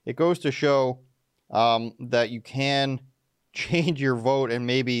it goes to show that you can change your vote and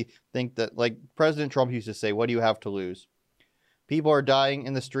maybe think that, like President Trump used to say, what do you have to lose? People are dying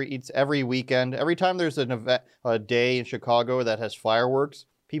in the streets every weekend. Every time there's an event, a day in Chicago that has fireworks,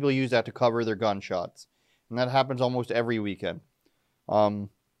 people use that to cover their gunshots, and that happens almost every weekend. Could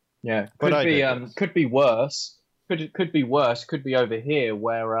be worse. Could be worse. Could be over here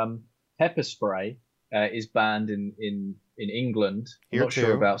where pepper spray is banned in England. I'm not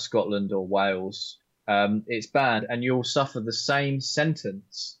sure about Scotland or Wales. It's banned, and you'll suffer the same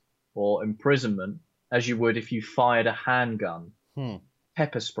sentence or imprisonment as you would if you fired a handgun.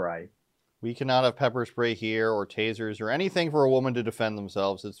 Pepper spray. We cannot have pepper spray here, or tasers, or anything for a woman to defend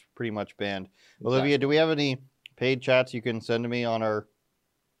themselves. It's pretty much banned. Exactly. Olivia, do we have any paid chats you can send to me on our...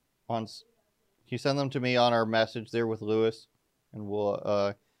 Can you send them to me on our message there with Lewis? And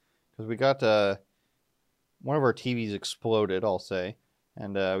we'll... Because we got... one of our TVs exploded, I'll say.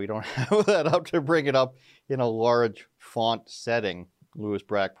 And we don't have that up to bring it up in a large font setting. Lewis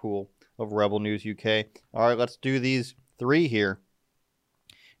Brackpool of Rebel News UK. All right, let's do these three here.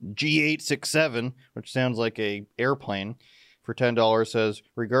 G867, which sounds like a airplane, for $10 says,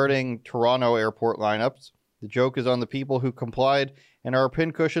 regarding Toronto airport lineups, the joke is on the people who complied and are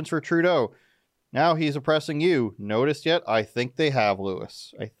pincushions for Trudeau. Now he's oppressing you. Noticed yet? I think they have,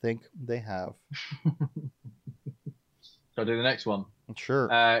 Lewis. I think they have. Shall I do the next one? Sure.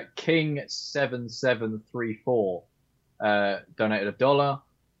 King7734 donated $1.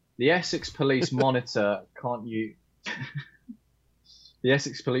 The Essex Police Monitor can't you... The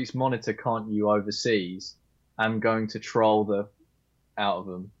Essex Police Monitor can't you overseas? I'm going to troll the out of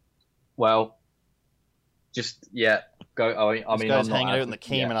them. Well, just go. I mean, this guy's hanging out in the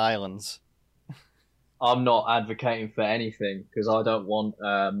Cayman Islands. I'm not advocating for anything because I don't want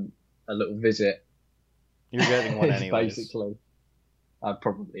a little visit. You're getting one anyway. Basically, I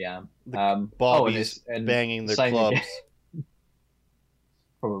probably am. Bobby's banging the clubs.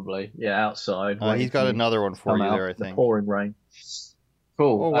 Probably, outside. He's got another one for you there, I think. The pouring rain.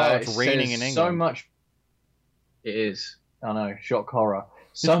 Cool. Oh, wow, it's raining in England. So much. It is. I know. Shock horror.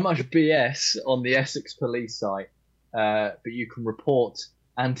 So much BS on the Essex Police site, but you can report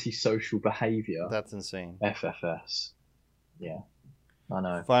antisocial behaviour. That's insane. FFS. Yeah. I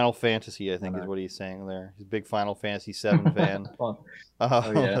know. Final Fantasy, I think, is what he's saying there. He's a big Final Fantasy VII fan.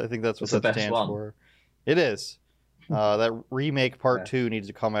 I think that's what that stands for. It is. That remake part 2 needs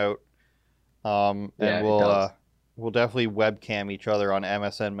to come out. And we'll definitely webcam each other on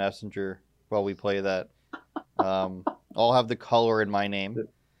MSN Messenger while we play that. I'll have the color in my name.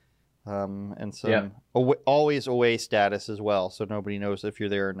 And some always away status as well, so nobody knows if you're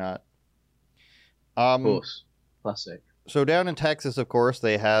there or not. Of course. Classic. So down in Texas, of course,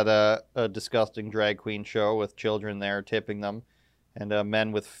 they had a disgusting drag queen show with children there tipping them, and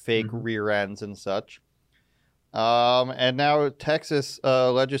men with fake rear ends and such. And now Texas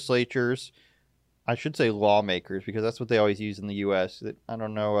legislatures, I should say lawmakers, because that's what they always use in the U.S. I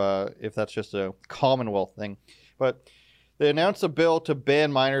don't know if that's just a Commonwealth thing, but they announced a bill to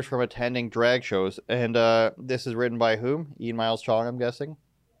ban minors from attending drag shows, and this is written by whom? Ian Miles Chong, I'm guessing.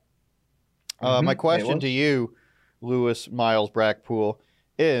 My question to you, Lewis Miles Brackpool,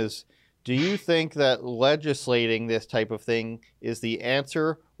 is, do you think that legislating this type of thing is the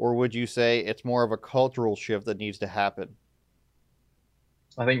answer, or would you say it's more of a cultural shift that needs to happen?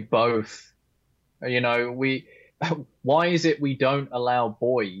 I think both. You know, why is it we don't allow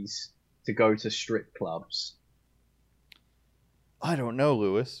boys to go to strip clubs? I don't know,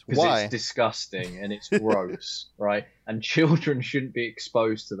 Lewis. Because Why? it's disgusting and it's gross, right? And children shouldn't be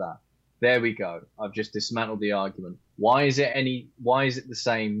exposed to that. There we go. I've just dismantled the argument. Why is it the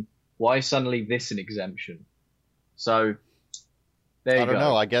same? Why is suddenly this an exemption? So there you go. I don't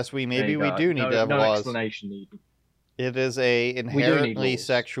know. I guess we do need to have no laws. Explanation needed. It is a inherently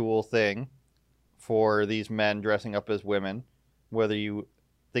sexual thing for these men dressing up as women. Whether you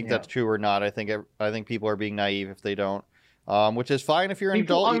think that's true or not, I think people are being naive if they don't. Which is fine if you're an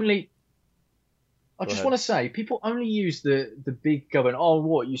adult. I just want to say, people only use the big government. Oh,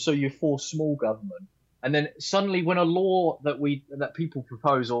 what? So you're for small government, and then suddenly, when a law that people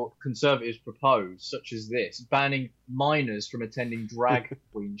propose or conservatives propose, such as this, banning minors from attending drag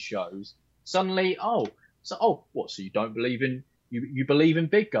queen shows, suddenly, what? So you don't believe in you believe in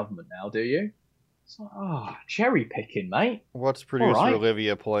big government now, do you? It's like, cherry picking, mate. What's producer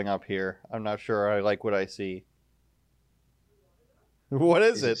Olivia pulling up here? I'm not sure. I like what I see. What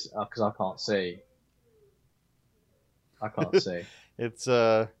is it? Because I can't see. I can't see. It's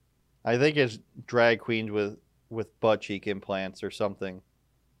I think it's drag queens with butt cheek implants or something.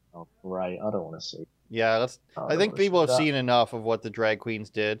 Oh, great! I don't want to see. Yeah, I think people have seen enough of what the drag queens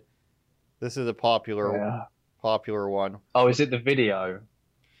did. This is a popular one. Oh, is it the video?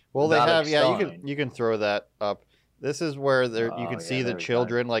 Well, they have. Yeah, you can throw that up. This is where you can see the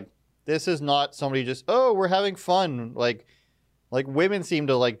children. Like, this is not somebody just we're having fun. Like women seem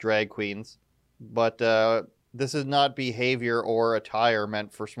to like drag queens, but this is not behavior or attire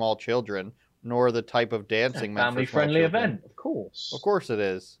meant for small children, nor the type of dancing meant for small children. Family-friendly event, of course. Of course it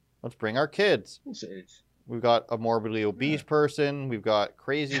is. Let's bring our kids. Of course it is. We've got a morbidly obese person. We've got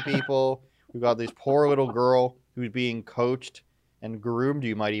crazy people. We've got this poor little girl who's being coached and groomed,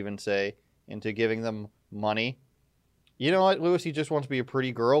 you might even say, into giving them money. You know what, Lewis? He just wants to be a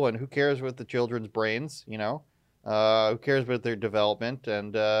pretty girl, and who cares with the children's brains, you know? Who cares about their development?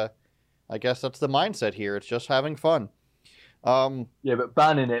 And I guess that's the mindset here. It's just having fun. Yeah, but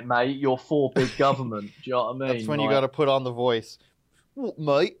banning it, mate, you're for big government. Do you know what I mean? That's when you got to put on the voice. What,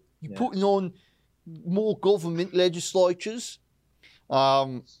 mate? You're putting on more government legislatures?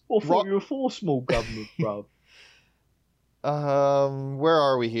 I thought you were for small government, bro. Where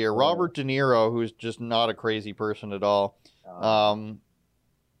are we here? Robert De Niro, who's just not a crazy person at all.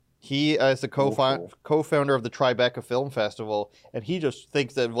 He is the co-founder of the Tribeca Film Festival, and he just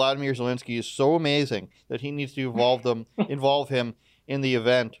thinks that Vladimir Zelensky is so amazing that he needs to involve him in the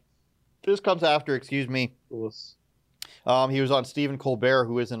event. This comes after, excuse me. Of course. He was on Stephen Colbert,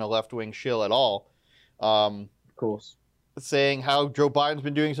 who isn't a left-wing shill at all. Of course. Saying how Joe Biden's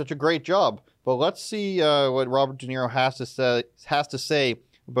been doing such a great job. But let's see what Robert De Niro has to say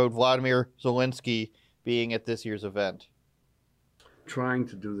about Vladimir Zelensky being at this year's event. Trying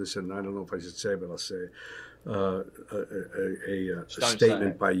to do this, and I don't know if I should say, but I'll say a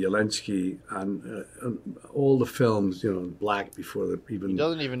statement by Zelensky on all the films, in black before he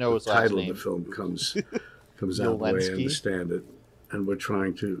doesn't even know his title last name. Of the film comes out the way I understand it, and we're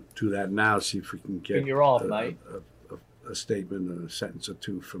trying to do that now. See if we can get a statement, a sentence or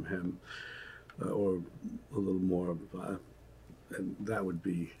two from him, or a little more, and that would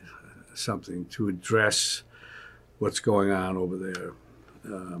be something to address what's going on over there.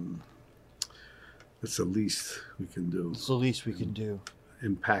 It's the least we can do. It's the least we can do.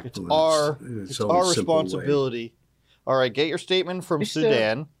 Impactful. It's our responsibility. All right, get your statement from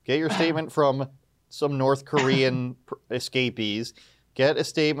Sudan. Get your statement from some North Korean escapees. Get a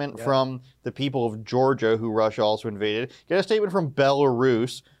statement from the people of Georgia, who Russia also invaded. Get a statement from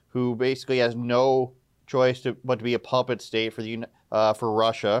Belarus, who basically has no choice but to be a puppet state for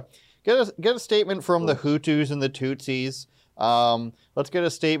Russia. Get a statement from the Hutus and the Tutsis. Let's get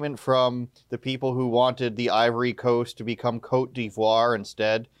a statement from the people who wanted the Ivory Coast to become Côte d'Ivoire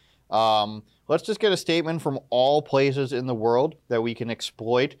instead. Let's just get a statement from all places in the world that we can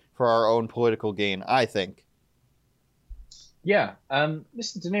exploit for our own political gain, I think. Yeah.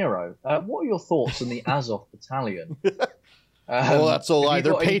 Mr. De Niro, what are your thoughts on the Azov Battalion? Well, that's a lie.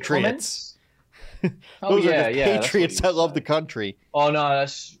 They're patriots. Those are just patriots that love the country. Oh, no,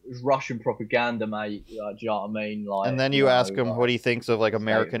 that's Russian propaganda, mate. Do you know what I mean? And then you ask him what he thinks of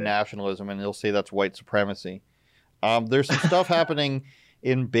American nationalism, and he'll say that's white supremacy. There's some stuff happening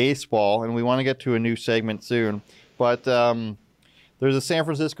in baseball, and we want to get to a new segment soon. But there's a San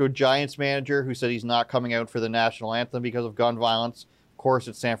Francisco Giants manager who said he's not coming out for the national anthem because of gun violence. Of course,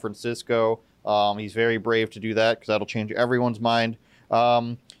 it's San Francisco. He's very brave to do that because that'll change everyone's mind.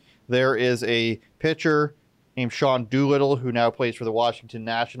 There is a pitcher named Sean Doolittle who now plays for the Washington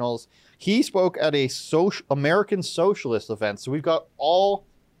Nationals. He spoke at a American Socialist event. So we've got all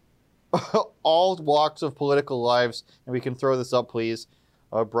all walks of political lives. And we can throw this up, please.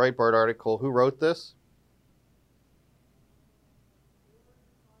 A Breitbart article. Who wrote this?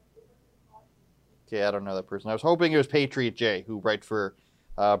 Okay, I don't know that person. I was hoping it was Patriot J, who writes for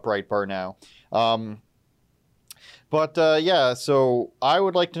Breitbart now. Yeah, so I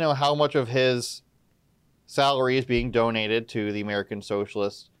would like to know how much of his salary is being donated to the American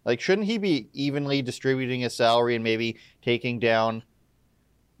Socialists. Like, shouldn't he be evenly distributing his salary and maybe taking down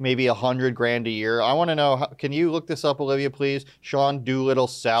maybe $100,000 a year? I want to know, can you look this up, Olivia, please? Sean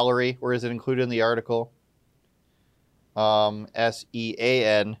Doolittle's salary, or is it included in the article?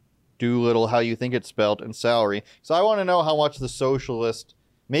 S-E-A-N, Doolittle, how you think it's spelled, and salary. So I want to know how much the socialist,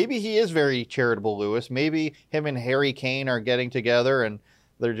 maybe he is very charitable, Lewis. Maybe him and Harry Kane are getting together and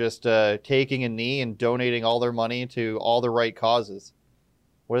they're just taking a knee and donating all their money to all the right causes.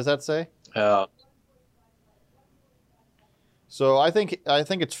 What does that say? So I think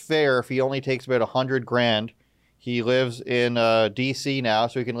it's fair if he only takes about $100,000. He lives in D.C. now,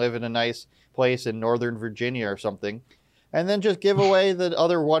 so he can live in a nice place in Northern Virginia or something, and then just give away the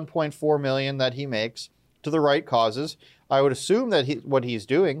other $1.4 million that he makes to the right causes. I would assume that what he's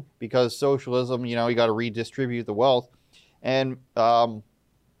doing, because socialism, you got to redistribute the wealth. And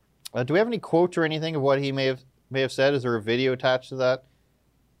do we have any quotes or anything of what he may have said? Is there a video attached to that?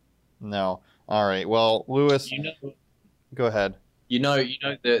 No. All right. Well, Lewis, go ahead.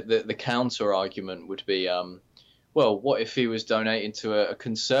 The counter argument would be, well, what if he was donating to a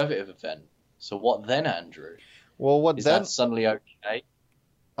conservative event? So what then, Andrew? Well, is that suddenly okay?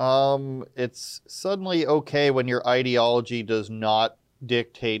 It's suddenly okay when your ideology does not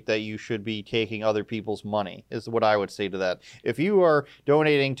dictate that you should be taking other people's money, is what I would say to that. If you are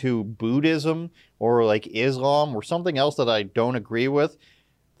donating to Buddhism or like Islam or something else that I don't agree with,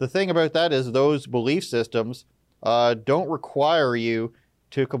 the thing about that is those belief systems don't require you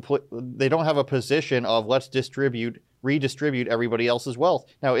to they don't have a position of let's redistribute everybody else's wealth.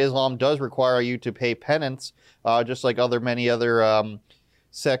 Now, Islam does require you to pay penance, just like many other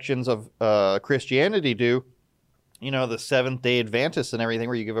sections of Christianity do. The Seventh-day Adventists and everything,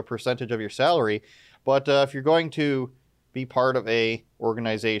 where you give a percentage of your salary. But if you're going to be part of a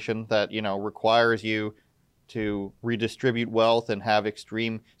organization that, requires you to redistribute wealth and have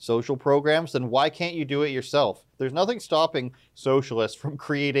extreme social programs, then why can't you do it yourself? There's nothing stopping socialists from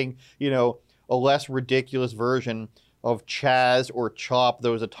creating, a less ridiculous version of Chaz or CHOP,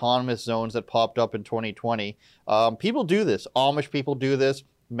 those autonomous zones that popped up in 2020. People do this. Amish people do this.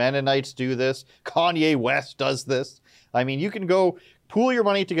 Mennonites do this. Kanye West does this. I mean, you can go pool your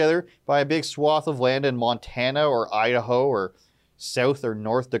money together, buy a big swath of land in Montana or Idaho or South or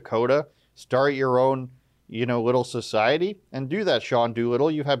North Dakota, start your own, little society, and do that, Sean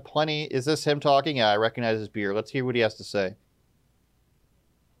Doolittle. You've had plenty. Is this him talking? Yeah, I recognize his beard. Let's hear what he has to say.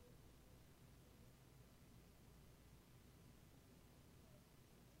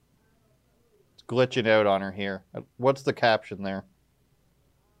 It's glitching out on her here. What's the caption there?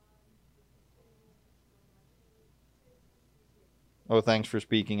 Oh, thanks for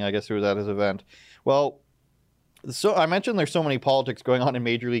speaking. I guess it was at his event. Well, so I mentioned there's so many politics going on in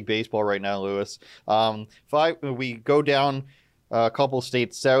Major League Baseball right now, Lewis. We go down a couple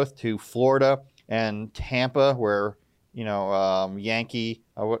states south to Florida and Tampa, where, Yankee,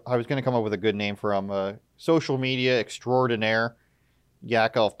 I was going to come up with a good name for him, social media extraordinaire,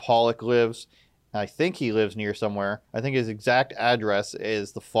 Yakov Pollock lives. I think he lives near somewhere. I think his exact address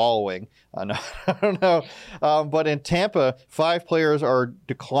is the following. No, I don't know. But in Tampa, 5 players are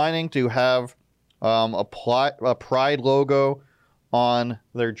declining to have a pride logo on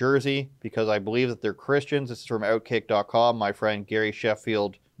their jersey because I believe that they're Christians. This is from Outkick.com. My friend Gary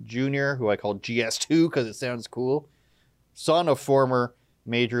Sheffield Jr., who I call GS2 because it sounds cool, son of former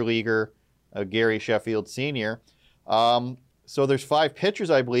major leaguer Gary Sheffield Sr. So there's 5 pitchers,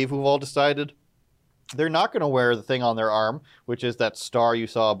 I believe, who've all decided they're not going to wear the thing on their arm, which is that star you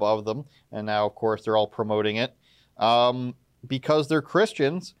saw above them. And now, of course, they're all promoting it because they're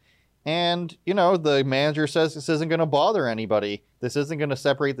Christians. And, the manager says this isn't going to bother anybody. This isn't going to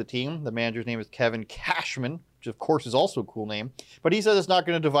separate the team. The manager's name is Kevin Cashman, which, of course, is also a cool name. But he says it's not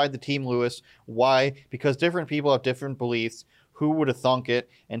going to divide the team, Lewis. Why? Because different people have different beliefs. Who would have thunk it?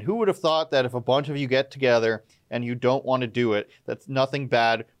 And who would have thought that if a bunch of you get together and you don't want to do it, that nothing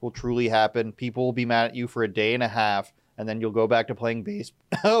bad will truly happen. People will be mad at you for a day and a half, and then you'll go back to playing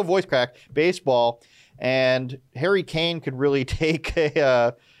voice crack, baseball. And Harry Kane could really take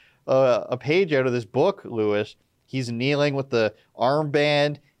a page out of this book, Lewis. He's kneeling with the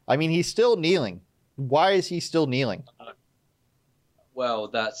armband. I mean, he's still kneeling. Why is he still kneeling? Well,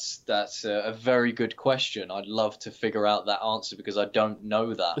 that's a very good question. I'd love to figure out that answer because I don't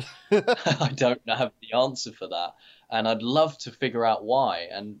know that. I don't have the answer for that, and I'd love to figure out why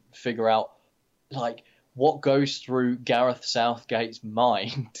and figure out like what goes through Gareth Southgate's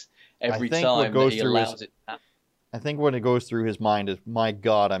mind every time that he allows it to happen. I think what it goes through his mind is, my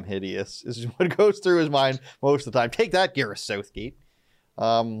God, I'm hideous. This is what goes through his mind most of the time. Take that, Gareth Southgate.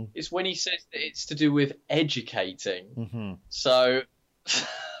 It's when he says that it's to do with educating. Mm-hmm. So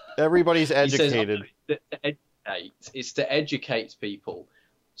everybody's educated. It's to educate people.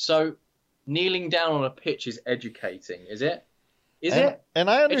 So kneeling down on a pitch is educating, is it? And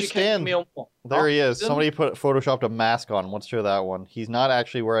I understand. There he is. Somebody photoshopped a mask on. Let's show that one. He's not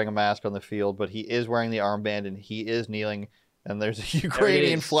actually wearing a mask on the field, but he is wearing the armband and he is kneeling. And there's a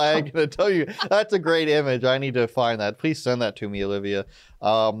Ukrainian flag. And I tell you, that's a great image. I need to find that. Please send that to me, Olivia.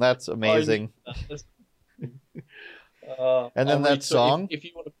 That's amazing. And then that song. If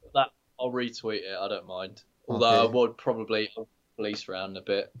you want to put that, I'll retweet it. I don't mind. Although I would probably police around a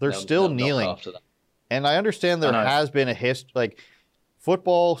bit. They're still kneeling. After that. And I understand there has been a history. Like,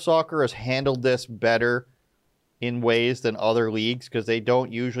 football, soccer has handled this better in ways than other leagues because they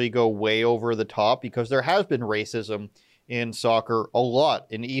don't usually go way over the top because there has been racism in soccer a lot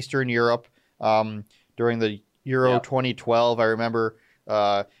in Eastern Europe during the Euro 2012. I remember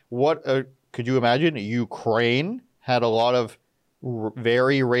could you imagine? Ukraine had a lot of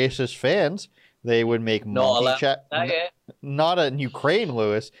very racist fans. They would make monkey chants. Not in Ukraine,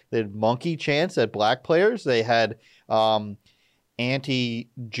 Lewis. They had monkey chants at black players. They had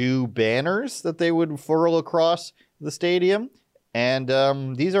anti-Jew banners that they would furl across the stadium.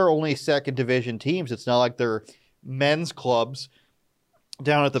 And these are only second division teams. It's not like they're men's clubs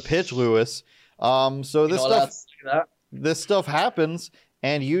down at the pitch, Lewis. So this stuff happens,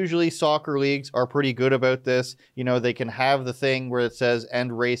 and usually soccer leagues are pretty good about this. You know, they can have the thing where it says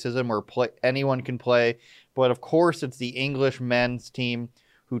end racism or anyone can play, but of course it's the English men's team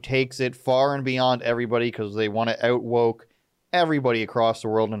who takes it far and beyond everybody because they want to out-woke everybody across the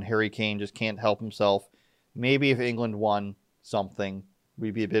world, and Harry Kane just can't help himself. Maybe if England won something,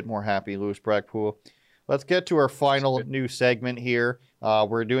 we'd be a bit more happy, Lewis Brackpool. Let's get to our final new segment here.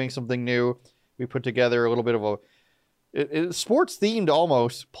 We're doing something new. We put together a little bit of it's sports-themed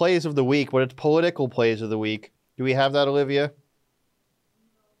almost, plays of the week, but it's political plays of the week. Do we have that, Olivia?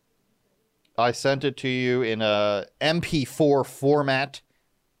 I sent it to you in a MP4 format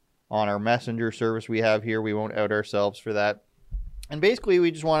on our messenger service we have here. We won't out ourselves for that. And basically,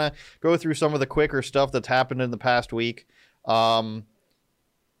 we just want to go through some of the quicker stuff that's happened in the past week. Pardon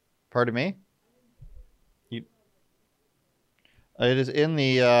me? It is in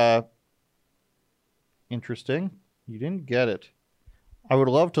the... Interesting. You didn't get it. I would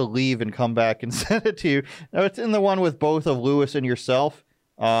love to leave and come back and send it to you. No, it's in the one with both of Lewis and yourself.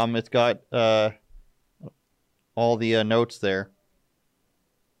 It's got all the notes there.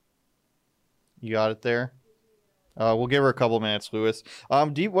 You got it there? We'll give her a couple minutes, Lewis.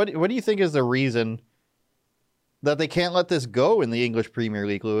 What do you think is the reason that they can't let this go in the English Premier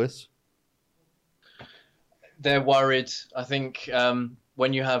League, Lewis? They're worried. I think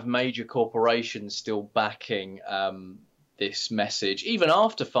when you have major corporations still backing this message, even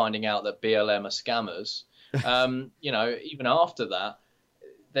after finding out that BLM are scammers, even after that,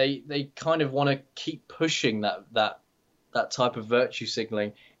 they kind of want to keep pushing that type of virtue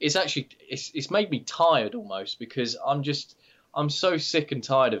signaling. It's actually it's made me tired almost because I'm so sick and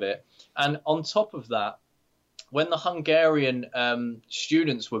tired of it. And on top of that, when the Hungarian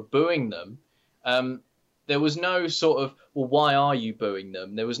students were booing them, there was no sort of, well, why are you booing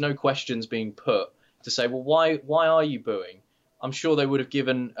them? There was no questions being put to say, well, why are you booing? I'm sure they would have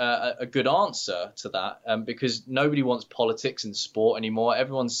given a good answer to that because nobody wants politics in sport anymore.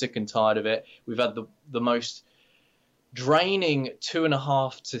 Everyone's sick and tired of it. We've had the most draining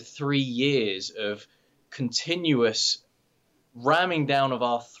 2.5 to 3 years of continuous ramming down of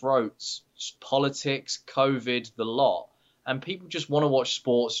our throats, politics, COVID, the lot. And people just want to watch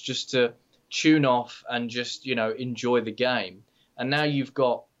sports just to tune off and just, enjoy the game. And now you've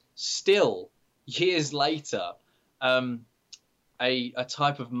got still years later, a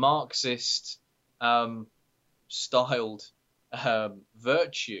type of Marxist styled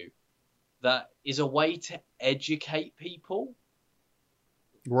virtue that is a way to educate people.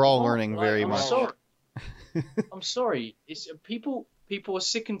 We're all learning very much. I'm sorry. It's people are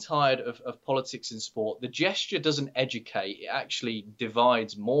sick and tired of politics in sport. The gesture doesn't educate. It actually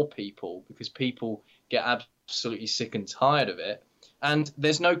divides more people because people get absolutely sick and tired of it. And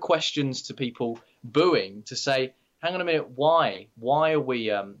there's no questions to people booing to say, hang on a minute, why? Why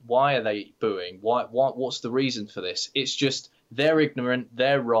are they booing? What's the reason for this? It's just they're ignorant,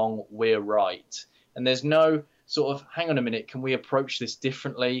 they're wrong, we're right. And there's no sort of, hang on a minute, can we approach this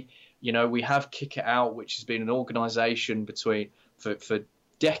differently? You know, we have Kick It Out, which has been an organization for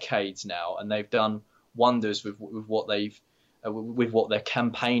decades now, and they've done wonders with what they're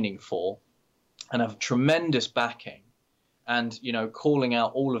campaigning for, and have tremendous backing. And, you know, calling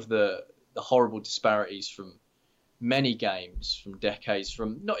out all of the horrible disparities from many games, from decades,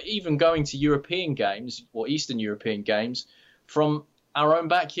 from not even going to European games or Eastern European games, from our own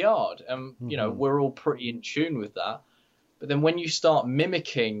backyard. And, you know, we're all pretty in tune with that. But then when you start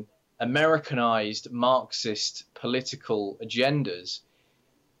mimicking Americanized Marxist political agendas,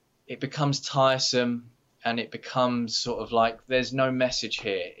 it becomes tiresome, and it becomes sort of like there's no message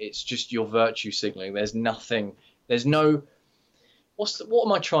here. It's just your virtue signaling. There's nothing. There's no. What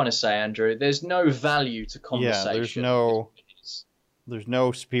am I trying to say, Andrew? There's no value to conversation. Yeah, there's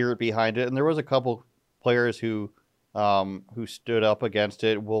no spirit behind it. And there was a couple players who stood up against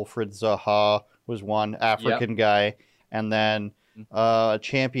it. Wilfried Zaha was one African guy, and then a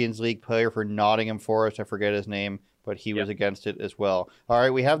Champions League player for Nottingham Forest. I forget his name, but he was against it as well. All right,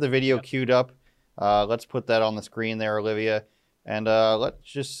 we have the video queued up. Let's put that on the screen there, Olivia. And let's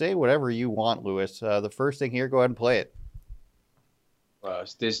just say whatever you want, Lewis. The first thing here, go ahead and play it. Well,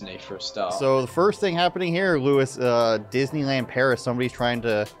 it's Disney for a start. So the first thing happening here, Lewis, Disneyland Paris, somebody's trying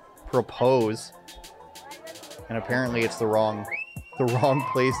to propose. And apparently it's the wrong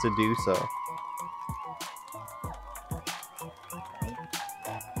place to do so.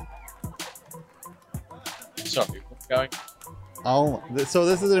 Sorry, what's going? Oh, so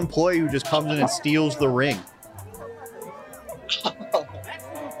this is an employee who just comes in and steals the ring.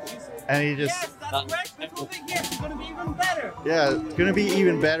 And he just... Yeah, it's going to be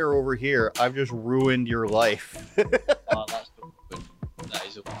even better over here. I've just ruined your life. Oh, that's good. That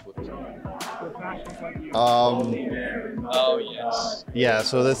is good. Oh, yes. Yeah,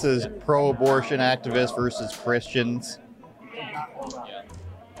 so this is pro-abortion activists versus Christians. Yeah. Okay.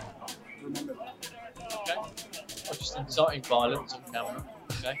 Oh, just inciting violence on camera.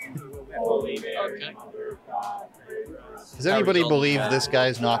 Okay. Okay. Does anybody believe this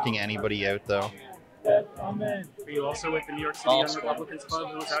guy's knocking anybody out, though? Were you also with the New York City Young Republicans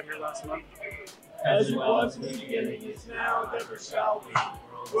Club who was out here last month? As it was in the beginning, is now, never shall be.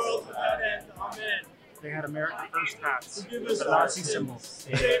 World without end. Amen. They had America First hats, the Nazi symbol.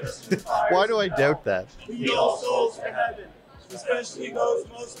 Why do I doubt that? Lead all souls to heaven, especially those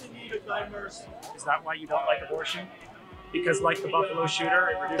most in need of thy mercy. Is that why you don't like abortion? Because like the Buffalo shooter,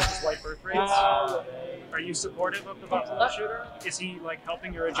 it reduces white birth rates? Are you supportive of the Buffalo shooter? Is he like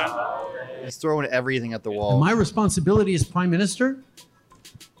helping your agenda? He's throwing everything at the wall. And my responsibility as Prime Minister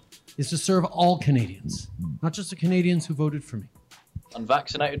is to serve all Canadians, not just the Canadians who voted for me.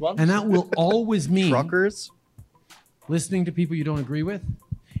 Unvaccinated ones? And that will always mean truckers, listening to people you don't agree with,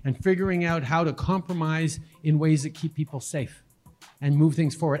 and figuring out how to compromise in ways that keep people safe and move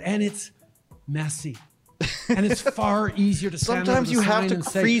things forward. And it's messy. And it's far easier to stand Sometimes over the you have sign to and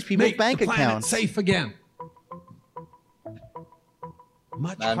say, freeze people's make bank the planet accounts. safe again.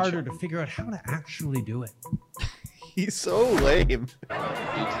 Much harder to figure out how to actually do it. He's so lame.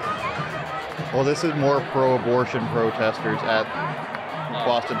 Well, this is more pro-abortion protesters at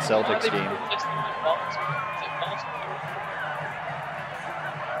Boston Celtics game.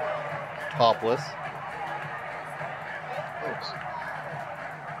 Topless.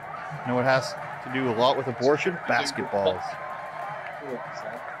 You know what has to do a lot with abortion? Basketballs.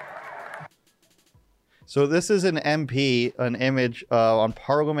 So this is an MP, an image on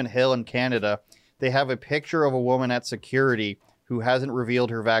Parliament Hill in Canada. They have a picture of a woman at security who hasn't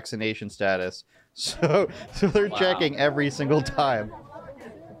revealed her vaccination status. So they're checking every single time.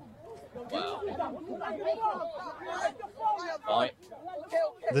 Right.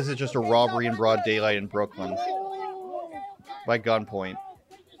 This is just a robbery in broad daylight in Brooklyn. By gunpoint.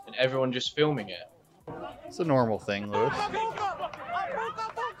 And everyone just filming it. It's a normal thing, Lewis.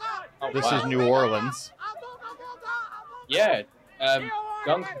 Oh, This is New Orleans. Yeah,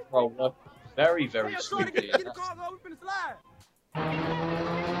 gun control worked very, very smoothly.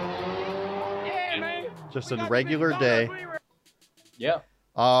 Just a regular day. Yeah.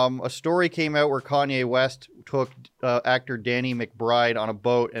 A story came out where Kanye West took actor Danny McBride on a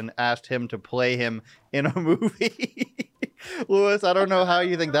boat and asked him to play him in a movie. Lewis, I don't know how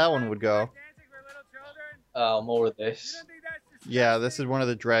you think that one would go. More of this. Yeah, this is one of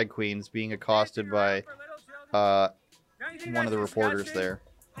the drag queens being accosted by one of the reporters there.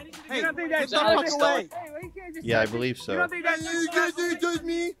 Hey, you don't think that's Alex away? Yeah, I believe so. You don't think that's disgusting?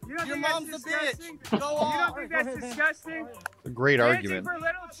 Me? Your mom's a bitch. Go on. You don't think that's disgusting? A great argument. For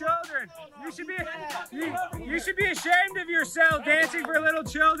little children. You You should be ashamed of yourself dancing for little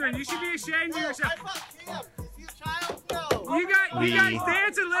children. You should be ashamed of yourself. You guys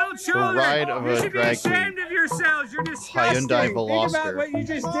dancing little children. The ride of you a should be drag ashamed queen. of yourselves. You're disgusting. Hyundai Think Veloster. about what you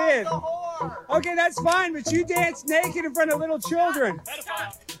just did. Okay, that's fine, but you danced naked in front of little children.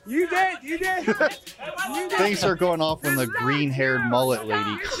 You did. Things are going off on the green-haired mullet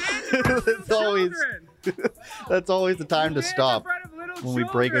lady. That's always the time to stop when we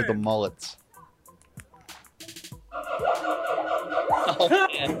break out the mullets.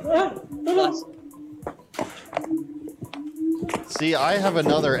 See, I have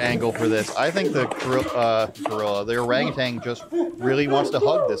another angle for this. I think the gorilla, the orangutan, just really wants to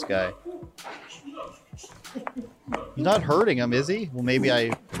hug this guy. He's not hurting him, is he? Well, maybe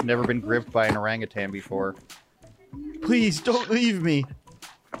I've never been gripped by an orangutan before. Please, don't leave me.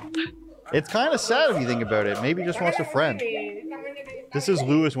 It's kind of sad if you think about it. Maybe he just wants a friend. This is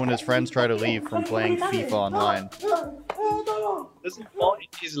Lewis when his friends try to leave from playing FIFA online. Does he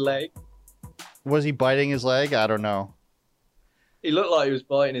bite his leg? Was he biting his leg? I don't know. He looked like he was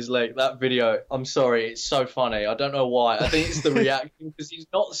biting his leg. That video, I'm sorry, it's so funny. I don't know why. I think it's the reaction because he's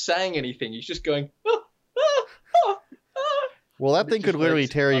not saying anything. He's just going. Well, that thing could literally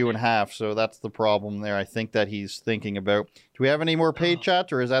tear you in half, so that's the problem there. I think that he's thinking about. Do we have any more paid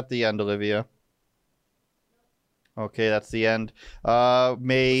chats, or is that the end, Olivia? Okay, that's the end.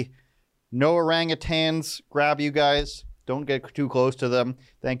 May no orangutans grab you guys. Don't get too close to them.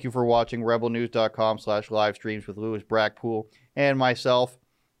 Thank you for watching rebelnews.com/livestreams with Lewis Brackpool and myself.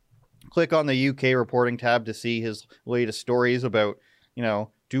 Click on the UK reporting tab to see his latest stories about,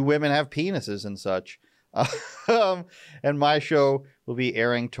 do women have penises and such. And my show will be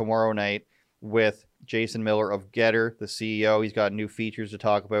airing tomorrow night with Jason Miller of Getter, the CEO. He's got new features to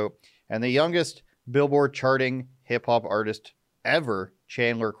talk about. And the youngest Billboard charting hip-hop artist ever,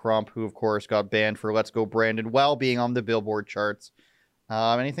 Chandler Crump, who, of course, got banned for Let's Go Brandon while being on the Billboard charts.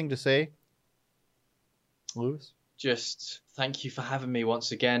 Anything to say, Lewis? Just thank you for having me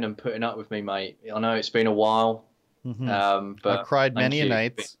once again and putting up with me, mate. I know it's been a while. Mm-hmm. But I've cried many a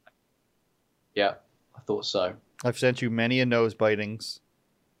nights. Yeah, I thought so. I've sent you many a nose bitings,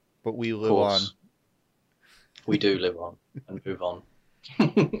 but we live on. We do live on and move on.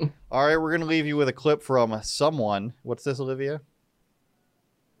 All right, we're going to leave you with a clip from someone. What's this, Olivia?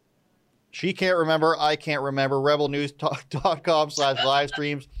 She can't remember. I can't remember.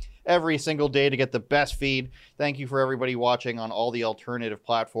 rebelnews.com/livestreams every single day to get the best feed. Thank you for everybody watching on all the alternative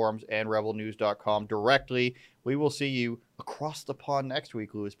platforms and rebelnews.com directly. We will see you across the pond next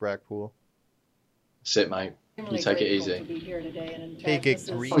week, Lewis Brackpool. Sit, mate. You take it easy. To be here today, and in fact, Take this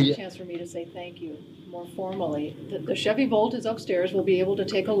it is a chance for me to say thank you more formally. The Chevy Volt is upstairs. We'll be able to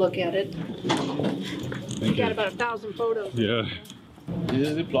take a look at it. We got about 1,000 photos. Yeah.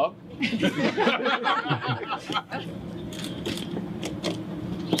 Is it plug?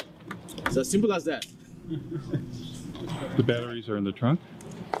 It's as simple as that. The batteries are in the trunk?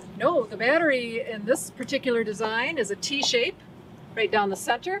 No, the battery in this particular design is a T shape right down the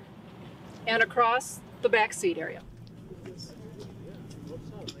center and across the back seat area.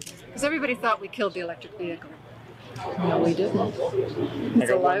 Because everybody thought we killed the electric vehicle. No, we didn't.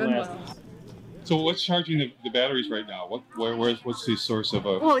 It's alive and well. So what's charging the batteries right now? What's the source of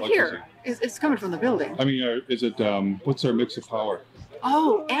Well, here, it's coming from the building. I mean, is it, what's our mix of power?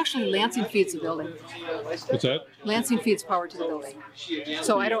 Oh, actually, Lansing feeds the building. What's that? Lansing feeds power to the building.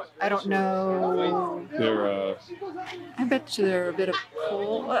 So I don't know. They're, I bet you they're a bit of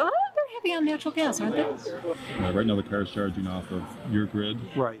coal. Well, they're heavy on natural gas, aren't they? right now the car's charging off of your grid.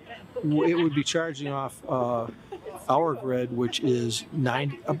 Right. It would be charging off our grid, which is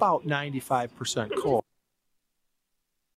about 95% coal.